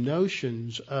these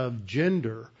notions of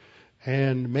gender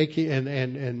and making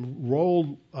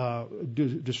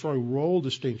destroying role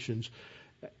distinctions,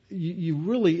 you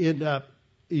really end up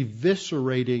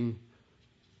eviscerating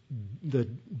the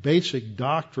basic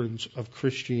doctrines of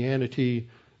Christianity,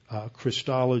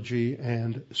 Christology,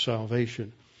 and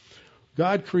salvation.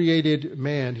 God created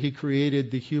man. He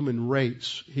created the human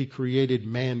race. He created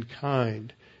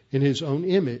mankind in His own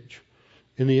image.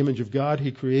 In the image of God,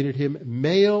 He created him.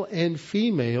 Male and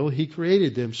female, He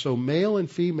created them. So male and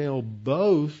female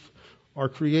both are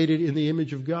created in the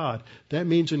image of God. That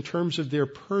means in terms of their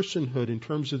personhood, in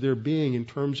terms of their being, in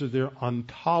terms of their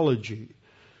ontology,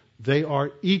 they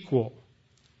are equal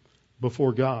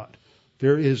before God.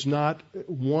 There is not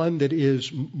one that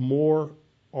is more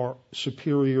or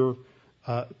superior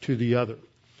to the other.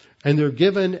 And they're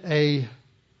given a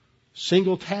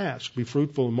single task: be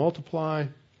fruitful and multiply.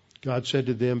 God said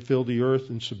to them, fill the earth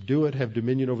and subdue it, have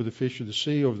dominion over the fish of the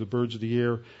sea, over the birds of the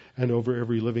air, and over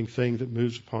every living thing that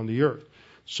moves upon the earth.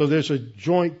 So there's a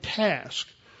joint task.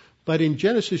 But in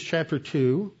Genesis chapter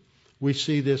 2, we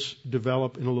see this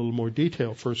develop in a little more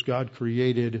detail. First, God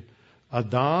created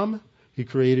Adam. He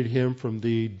created him from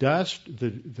the dust,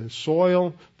 the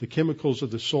soil, the chemicals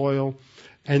of the soil.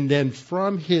 And then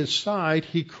from his side,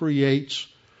 He creates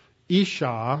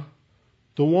Isha,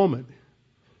 the woman.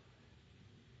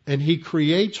 And He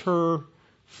creates her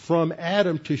from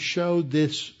Adam to show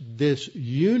this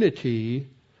unity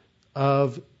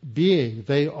of being.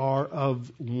 They are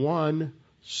of one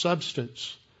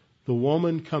substance. The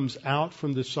woman comes out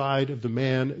from the side of the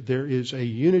man. There is a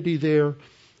unity there,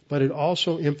 but it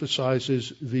also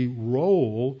emphasizes the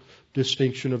role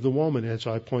distinction of the woman. As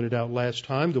I pointed out last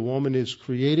time, the woman is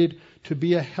created to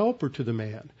be a helper to the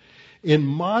man. In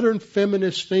modern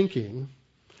feminist thinking,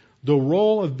 the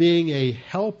role of being a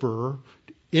helper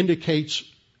indicates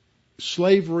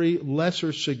slavery,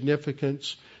 lesser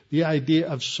significance. The idea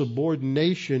of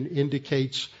subordination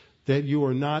indicates that you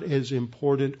are not as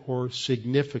important or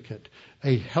significant.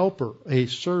 A helper, a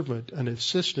servant, an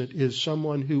assistant is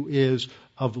someone who is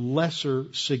of lesser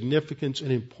significance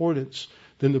and importance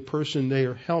than the person they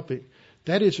are helping.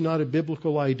 That is not a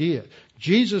biblical idea.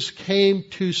 Jesus came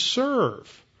to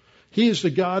serve. He is the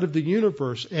God of the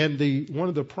universe, and one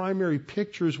of the primary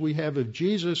pictures we have of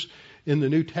Jesus in the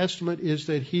New Testament is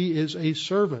that he is a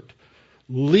servant.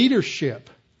 Leadership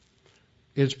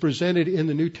is presented in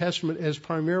the New Testament as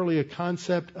primarily a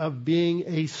concept of being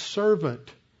a servant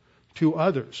to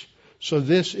others. So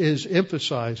this is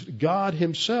emphasized. God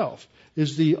himself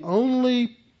is the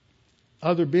only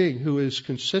other being who is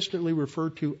consistently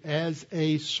referred to as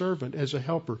a servant, as a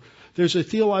helper. There's a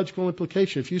theological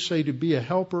implication. If you say to be a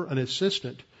helper, an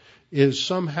assistant, is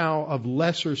somehow of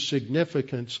lesser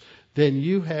significance, then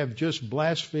you have just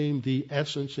blasphemed the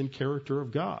essence and character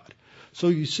of God. So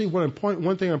you see, one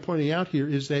thing I'm pointing out here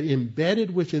is that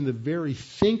embedded within the very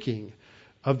thinking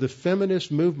of the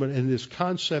feminist movement and this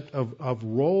concept of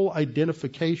role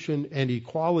identification and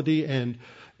equality and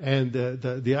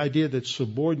the idea that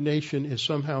subordination is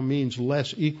somehow means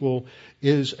less equal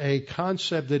is a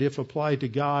concept that, if applied to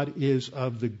God, is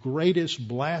of the greatest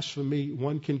blasphemy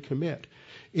one can commit.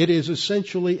 It is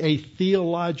essentially a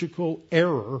theological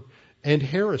error and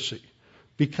heresy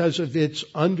because of its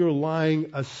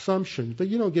underlying assumption. But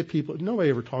you don't get people, nobody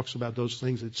ever talks about those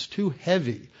things. It's too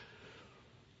heavy.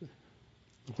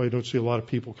 I don't see a lot of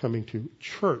people coming to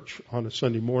church on a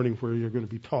Sunday morning where you're going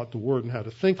to be taught the Word and how to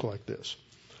think like this.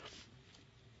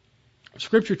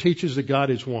 Scripture teaches that God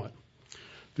is one,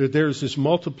 that there's this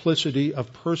multiplicity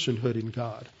of personhood in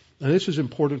God. And this is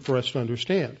important for us to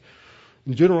understand.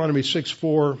 In Deuteronomy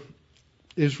 6:4,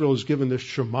 Israel is given this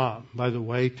Shema. By the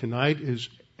way, tonight is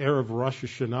Erev Rosh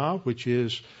Hashanah, which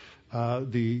is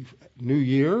the New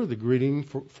Year. The greeting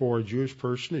for a Jewish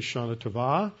person is Shana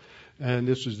Tova. And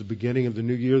this is the beginning of the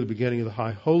New Year, the beginning of the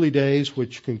High Holy Days,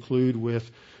 which conclude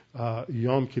with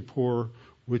Yom Kippur,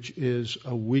 which is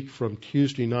a week from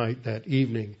Tuesday night, that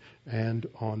evening, and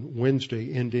on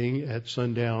Wednesday, ending at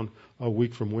sundown a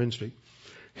week from Wednesday.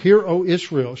 Hear, O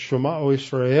Israel, Shema, O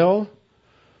Israel,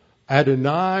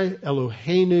 Adonai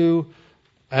Eloheinu,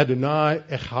 Adonai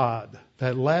Echad.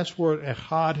 That last word,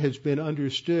 Echad, has been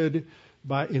understood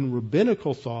in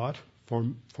rabbinical thought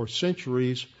for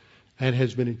centuries and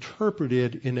has been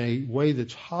interpreted in a way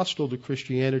that's hostile to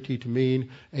Christianity to mean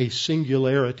a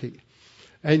singularity.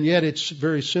 And yet it's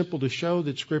very simple to show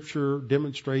that Scripture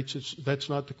demonstrates that's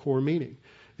not the core meaning.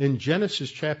 In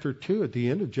Genesis chapter 2, at the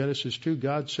end of Genesis 2,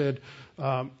 God said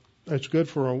it's good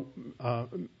for a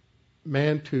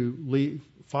man to leave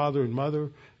father and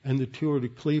mother, and the two are to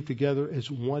cleave together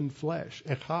as one flesh,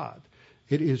 echad.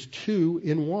 It is two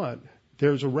in one.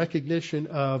 There's a recognition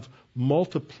of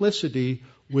multiplicity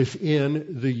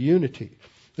within the unity.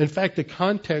 In fact, the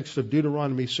context of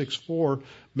Deuteronomy 6:4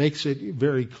 makes it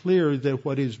very clear that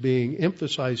what is being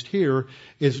emphasized here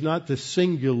is not the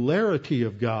singularity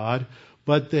of God,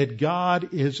 but that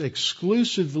God is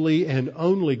exclusively and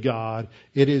only God.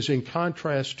 It is in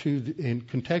contrast to and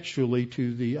contextually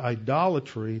to the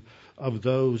idolatry of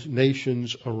those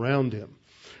nations around him.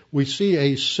 We see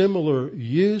a similar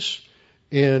use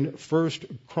in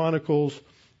 1 Chronicles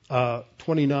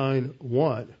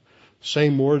 29:1.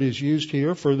 Same word is used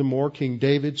here. Furthermore, King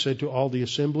David said to all the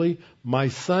assembly, "My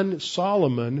son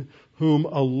Solomon, whom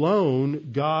alone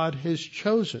God has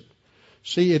chosen."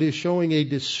 See, it is showing a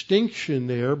distinction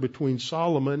there between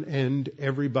Solomon and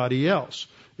everybody else.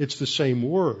 It's the same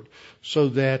word. So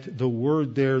that the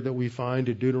word there that we find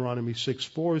in Deuteronomy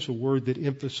 6:4 is a word that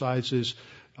emphasizes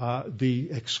the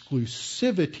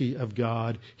exclusivity of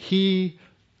God. He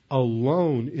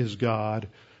alone is God.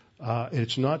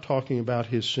 It's not talking about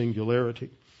his singularity.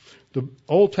 The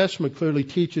Old Testament clearly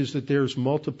teaches that there's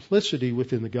multiplicity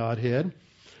within the Godhead.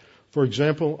 For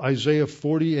example, Isaiah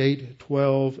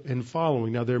 48:12 and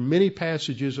following. Now, there are many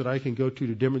passages that I can go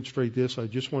to demonstrate this. I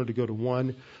just wanted to go to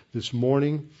one this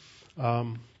morning.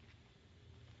 God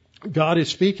is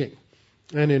speaking.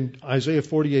 And in Isaiah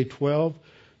 48:12,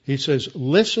 he says,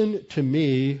 "Listen to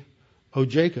me, O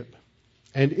Jacob,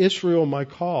 and Israel my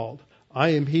called. I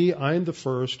am he, I am the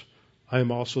first, I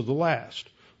am also the last."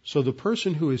 So the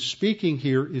person who is speaking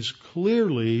here is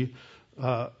clearly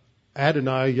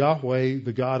Adonai, Yahweh,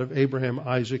 the God of Abraham,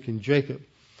 Isaac, and Jacob.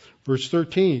 Verse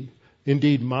 13,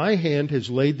 "Indeed, my hand has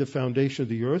laid the foundation of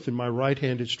the earth, and my right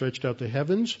hand has stretched out the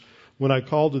heavens. When I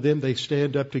call to them, they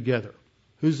stand up together."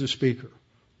 Who's the speaker?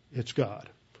 It's God.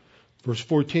 Verse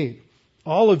 14,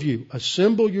 all of you,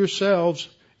 assemble yourselves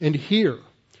and hear.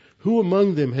 Who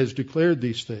among them has declared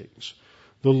these things?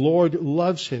 The Lord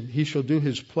loves him. He shall do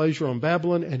his pleasure on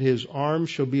Babylon, and his arm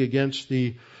shall be against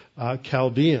the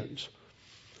Chaldeans.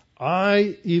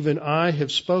 Even I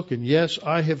have spoken. Yes,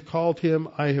 I have called him.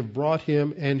 I have brought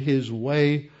him, and his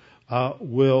way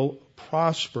will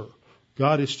prosper.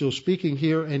 God is still speaking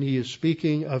here, and he is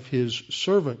speaking of his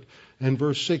servant. And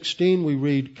verse 16 we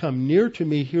read, come near to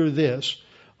me, hear this.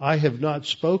 I have not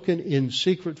spoken in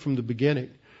secret from the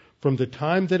beginning. From the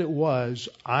time that it was,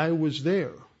 I was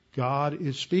there. God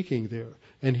is speaking there.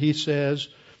 And he says,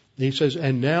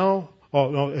 and now,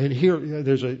 and here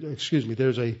there's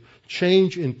a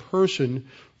change in person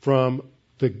from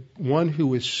the one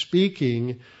who is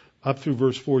speaking up through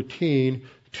verse 14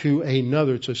 to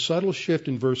another. It's a subtle shift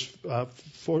in verse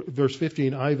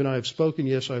 15. I have spoken.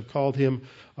 Yes, I have called him.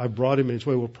 I brought him, and his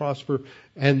way will prosper.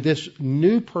 And this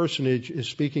new personage is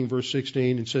speaking, verse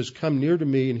 16, and says, come near to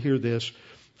me and hear this.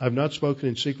 I've not spoken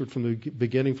in secret from the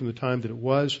beginning, from the time that it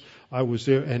was. I was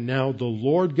there, and now the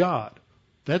Lord God,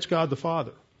 that's God the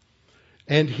Father,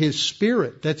 and his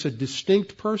Spirit, that's a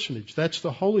distinct personage, that's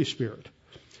the Holy Spirit,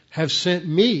 have sent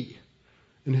me.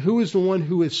 And who is the one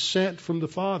who is sent from the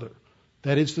Father?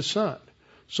 That is the Son.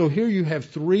 So here you have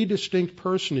three distinct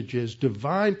personages,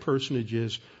 divine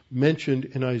personages, mentioned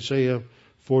in Isaiah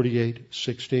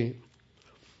 48:16.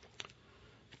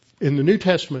 In the New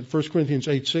Testament, 1 Corinthians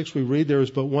 8:6, we read, there is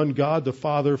but one God, the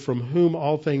Father, from whom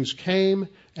all things came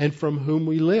and from whom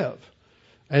we live.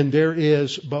 And there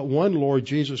is but one Lord,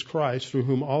 Jesus Christ, through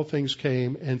whom all things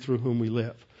came and through whom we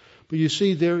live. But you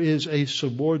see, there is a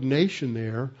subordination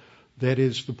there. That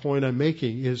is the point I'm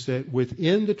making, is that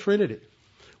within the Trinity,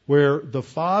 where the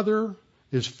Father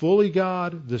is fully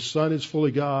God, the Son is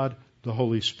fully God, the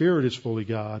Holy Spirit is fully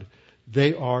God,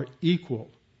 they are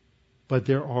equal. But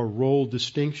there are role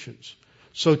distinctions.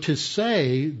 So to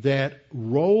say that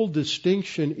role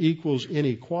distinction equals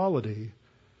inequality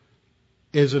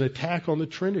is an attack on the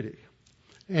Trinity.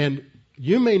 And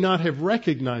you may not have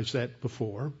recognized that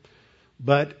before,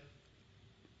 but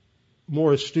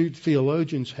more astute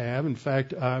theologians have. In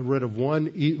fact, I learned of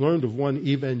one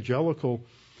evangelical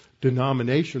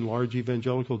denomination, large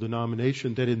evangelical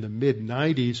denomination, that in the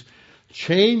mid-90s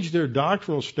changed their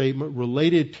doctrinal statement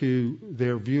related to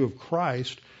their view of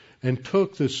Christ and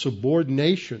took the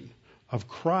subordination of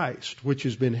Christ, which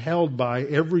has been held by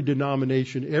every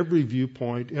denomination, every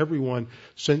viewpoint, everyone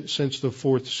since the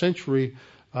 4th century,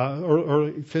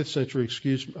 early 5th century,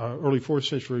 early 4th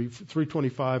century,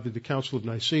 325 at the Council of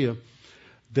Nicaea,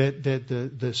 that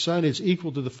the Son is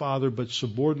equal to the Father but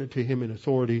subordinate to him in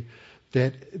authority,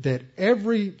 that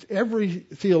every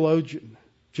theologian,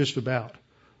 just about,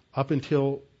 up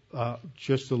until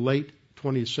just the late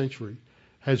 20th century,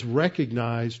 has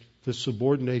recognized the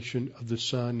subordination of the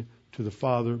Son to the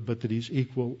Father, but that he's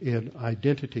equal in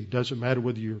identity. Doesn't matter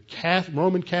whether you're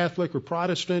Roman Catholic or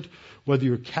Protestant, whether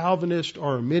you're Calvinist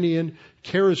or Arminian,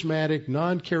 charismatic,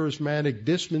 non-charismatic,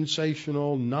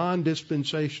 dispensational,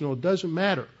 non-dispensational, it doesn't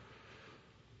matter.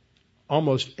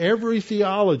 Almost every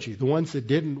theology, the ones that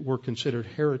didn't were considered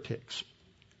heretics.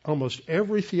 Almost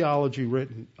every theology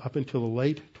written up until the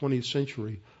late 20th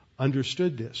century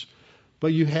understood this.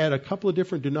 But you had a couple of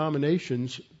different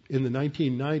denominations in the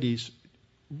 1990s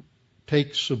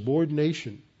take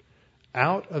subordination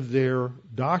out of their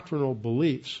doctrinal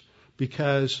beliefs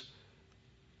because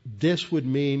this would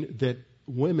mean that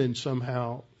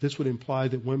this would imply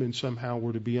that women somehow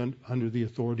were to be under the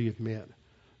authority of men.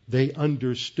 They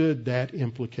understood that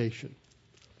implication.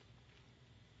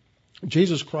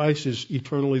 Jesus Christ is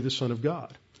eternally the Son of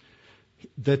God.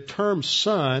 The term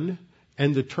Son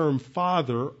and the term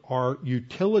Father are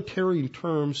utilitarian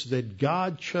terms that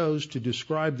God chose to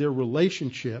describe their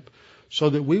relationship so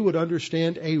that we would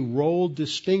understand a role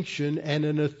distinction and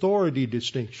an authority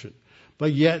distinction.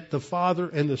 But yet the Father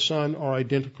and the Son are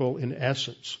identical in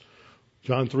essence.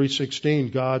 John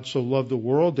 3:16, God so loved the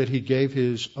world that he gave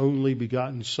his only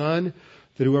begotten Son,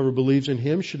 that whoever believes in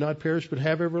him should not perish but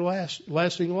have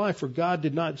everlasting life. For God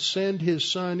did not send his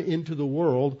Son into the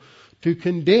world to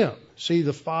condemn. See,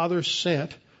 the Father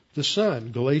sent the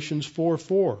Son. Galatians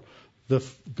 4:4.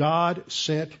 God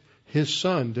sent his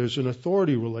Son. There's an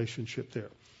authority relationship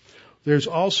there. There's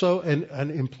also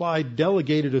an implied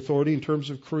delegated authority in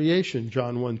terms of creation.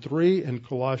 John 1:3 and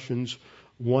Colossians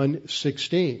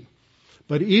 1:16.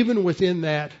 But even within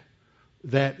that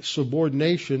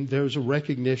subordination, there's a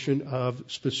recognition of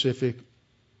specific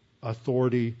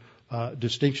authority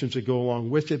distinctions that go along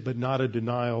with it, but not a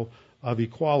denial of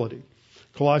equality.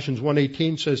 Colossians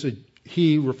 1:18 says that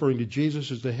he, referring to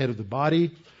Jesus, is the head of the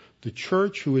body, the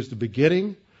church, who is the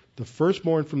beginning, the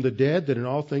firstborn from the dead, that in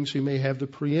all things he may have the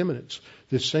preeminence.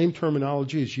 This same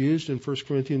terminology is used in 1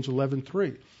 Corinthians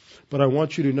 11:3. But I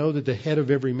want you to know that the head of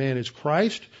every man is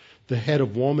Christ, the head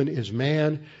of woman is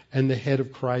man, and the head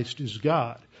of Christ is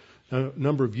God. Now, a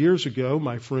number of years ago,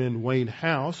 my friend Wayne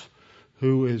House,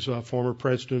 who is a former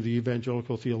president of the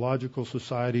Evangelical Theological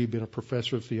Society, been a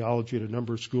professor of theology at a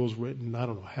number of schools, written I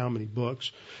don't know how many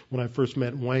books. When I first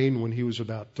met Wayne, when he was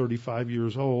about 35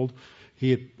 years old,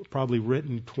 he had probably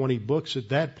written 20 books at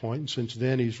that point, and since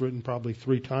then he's written probably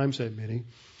 3 times that many.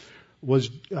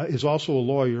 Is also a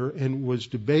lawyer and was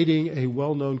debating a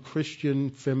well-known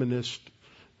Christian feminist,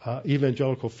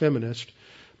 evangelical feminist,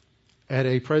 at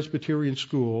a Presbyterian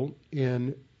school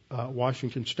in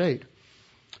Washington State.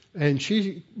 And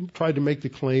she tried to make the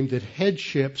claim that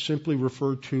headship simply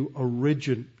referred to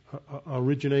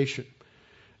origination.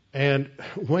 And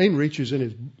Wayne reaches in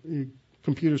his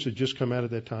computers had just come out at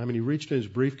that time, and he reached in his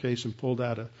briefcase and pulled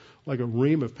out a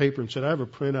ream of paper and said, I have a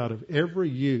printout of every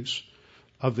use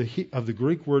of the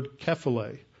Greek word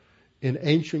kephale in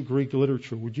ancient Greek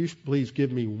literature. Would you please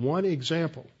give me one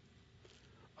example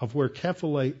of where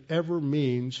kephale ever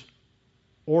means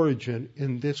origin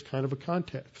in this kind of a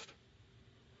context?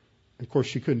 Of course,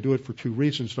 she couldn't do it for 2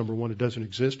 reasons. Number 1, it doesn't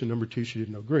exist, and number 2, she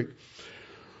didn't know Greek.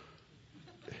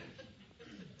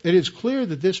 It is clear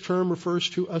that this term refers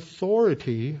to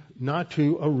authority, not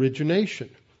to origination,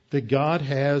 that God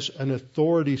has an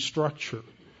authority structure.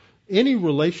 Any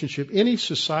relationship, any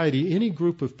society, any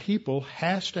group of people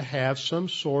has to have some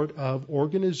sort of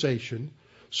organization,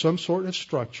 some sort of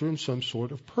structure, and some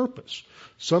sort of purpose.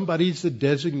 Somebody's the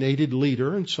designated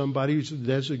leader, and somebody's the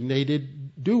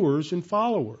designated doers and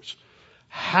followers.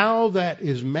 How that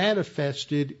is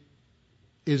manifested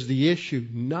is the issue,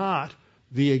 not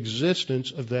the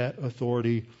existence of that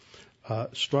authority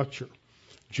structure.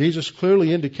 Jesus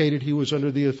clearly indicated he was under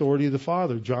the authority of the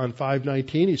Father. John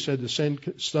 5:19, he said the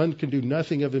Son can do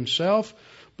nothing of himself,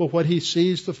 but what he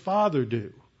sees the Father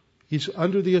do. He's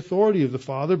under the authority of the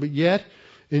Father, but yet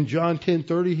in John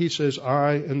 10:30 he says,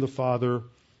 I and the Father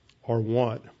are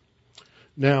one.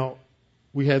 Now,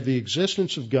 we have the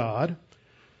existence of God.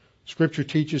 Scripture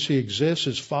teaches he exists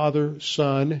as Father,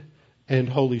 Son, and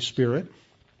Holy Spirit.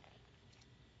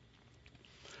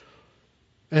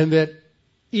 And that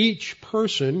each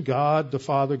person, God the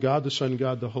Father, God the Son,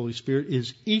 God the Holy Spirit,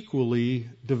 is equally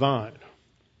divine.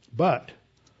 But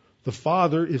the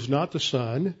Father is not the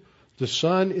Son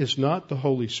is not the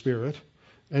Holy Spirit,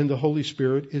 and the Holy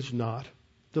Spirit is not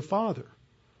the Father.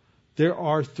 There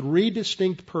are 3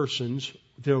 distinct persons.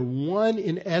 They're one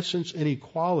in essence and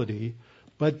equality,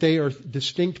 but they are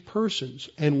distinct persons.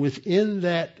 And within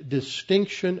that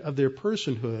distinction of their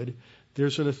personhood,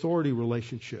 there's an authority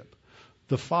relationship.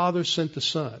 The Father sent the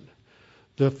Son.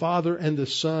 The Father and the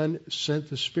Son sent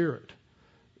the Spirit.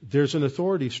 There's an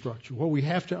authority structure. What we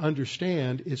have to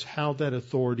understand is how that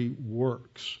authority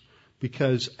works.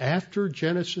 Because after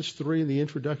Genesis 3 and the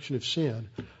introduction of sin,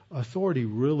 authority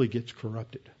really gets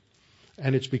corrupted.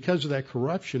 And it's because of that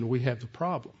corruption we have the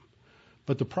problem.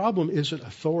 But the problem isn't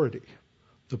authority.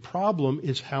 The problem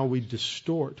is how we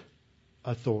distort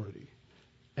authority.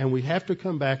 And we have to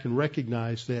come back and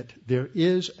recognize that there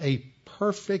is a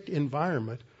perfect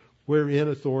environment wherein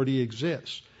authority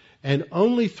exists. And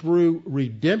only through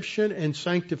redemption and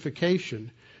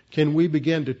sanctification can we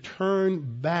begin to turn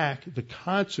back the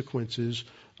consequences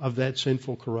of that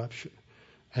sinful corruption.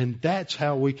 And that's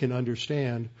how we can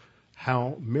understand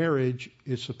how marriage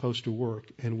is supposed to work.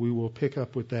 And we will pick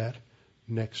up with that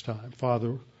next time.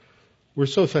 Father, we're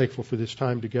so thankful for this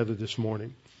time together this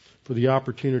morning, for the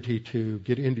opportunity to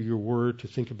get into your word, to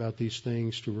think about these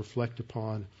things, to reflect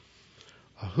upon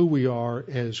who we are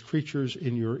as creatures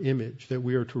in your image, that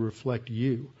we are to reflect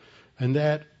you. And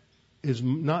that is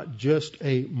not just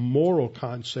a moral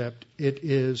concept, it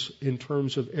is in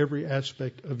terms of every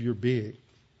aspect of your being.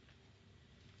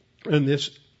 And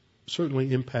this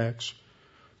certainly impacts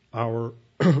our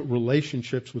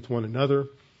relationships with one another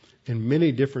in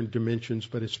many different dimensions,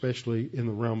 but especially in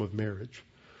the realm of marriage.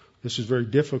 This is very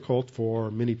difficult for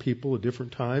many people at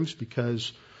different times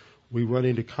because we run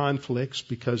into conflicts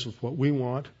because of what we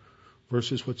want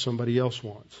versus what somebody else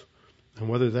wants. And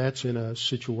whether that's in a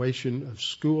situation of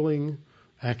schooling,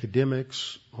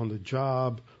 academics, on the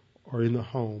job, or in the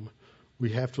home, we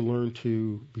have to learn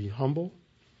to be humble,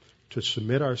 to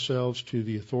submit ourselves to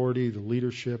the authority, the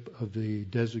leadership of the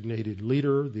designated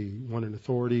leader, the one in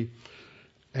authority,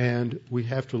 and we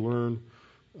have to learn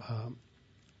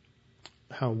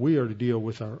how we are to deal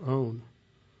with our own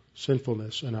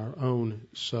sinfulness and our own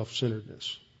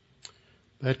self-centeredness.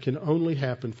 That can only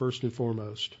happen first and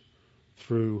foremost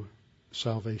through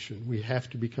salvation. We have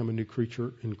to become a new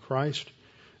creature in Christ,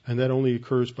 and that only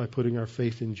occurs by putting our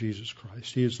faith in Jesus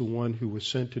Christ. He is the one who was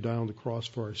sent to die on the cross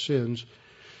for our sins,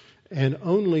 and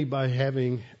only by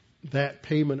having that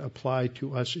payment applied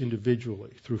to us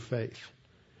individually through faith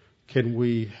can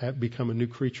we become a new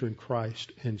creature in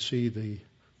Christ and see the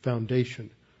foundation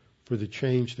for the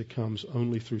change that comes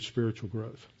only through spiritual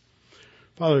growth.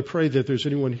 Father, I pray that there's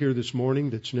anyone here this morning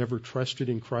that's never trusted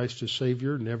in Christ as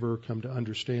Savior, never come to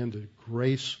understand the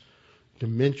grace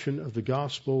dimension of the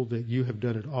gospel, that you have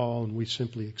done it all and we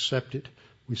simply accept it,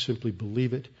 we simply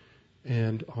believe it,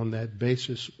 and on that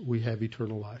basis we have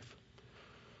eternal life.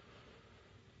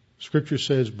 Scripture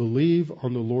says, believe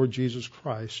on the Lord Jesus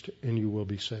Christ and you will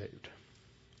be saved.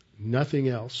 Nothing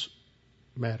else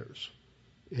matters.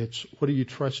 It's what are you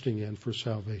trusting in for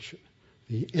salvation?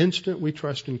 The instant we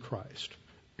trust in Christ,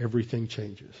 everything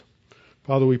changes.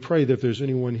 Father, we pray that if there's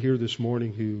anyone here this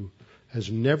morning who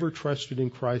has never trusted in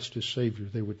Christ as Savior,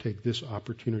 they would take this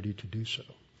opportunity to do so.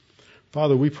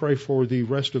 Father, we pray for the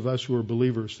rest of us who are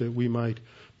believers that we might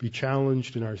be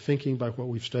challenged in our thinking by what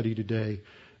we've studied today,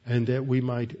 and that we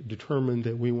might determine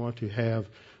that we want to have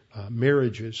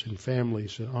marriages and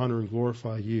families that honor and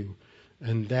glorify you.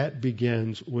 And that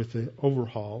begins with the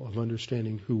overhaul of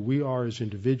understanding who we are as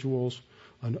individuals,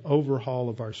 an overhaul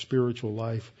of our spiritual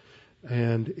life,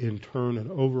 and in turn an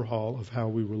overhaul of how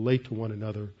we relate to one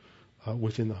another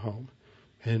within the home.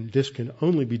 And this can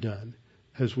only be done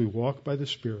as we walk by the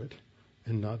Spirit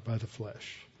and not by the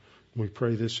flesh. We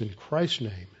pray this in Christ's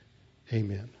name.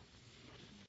 Amen.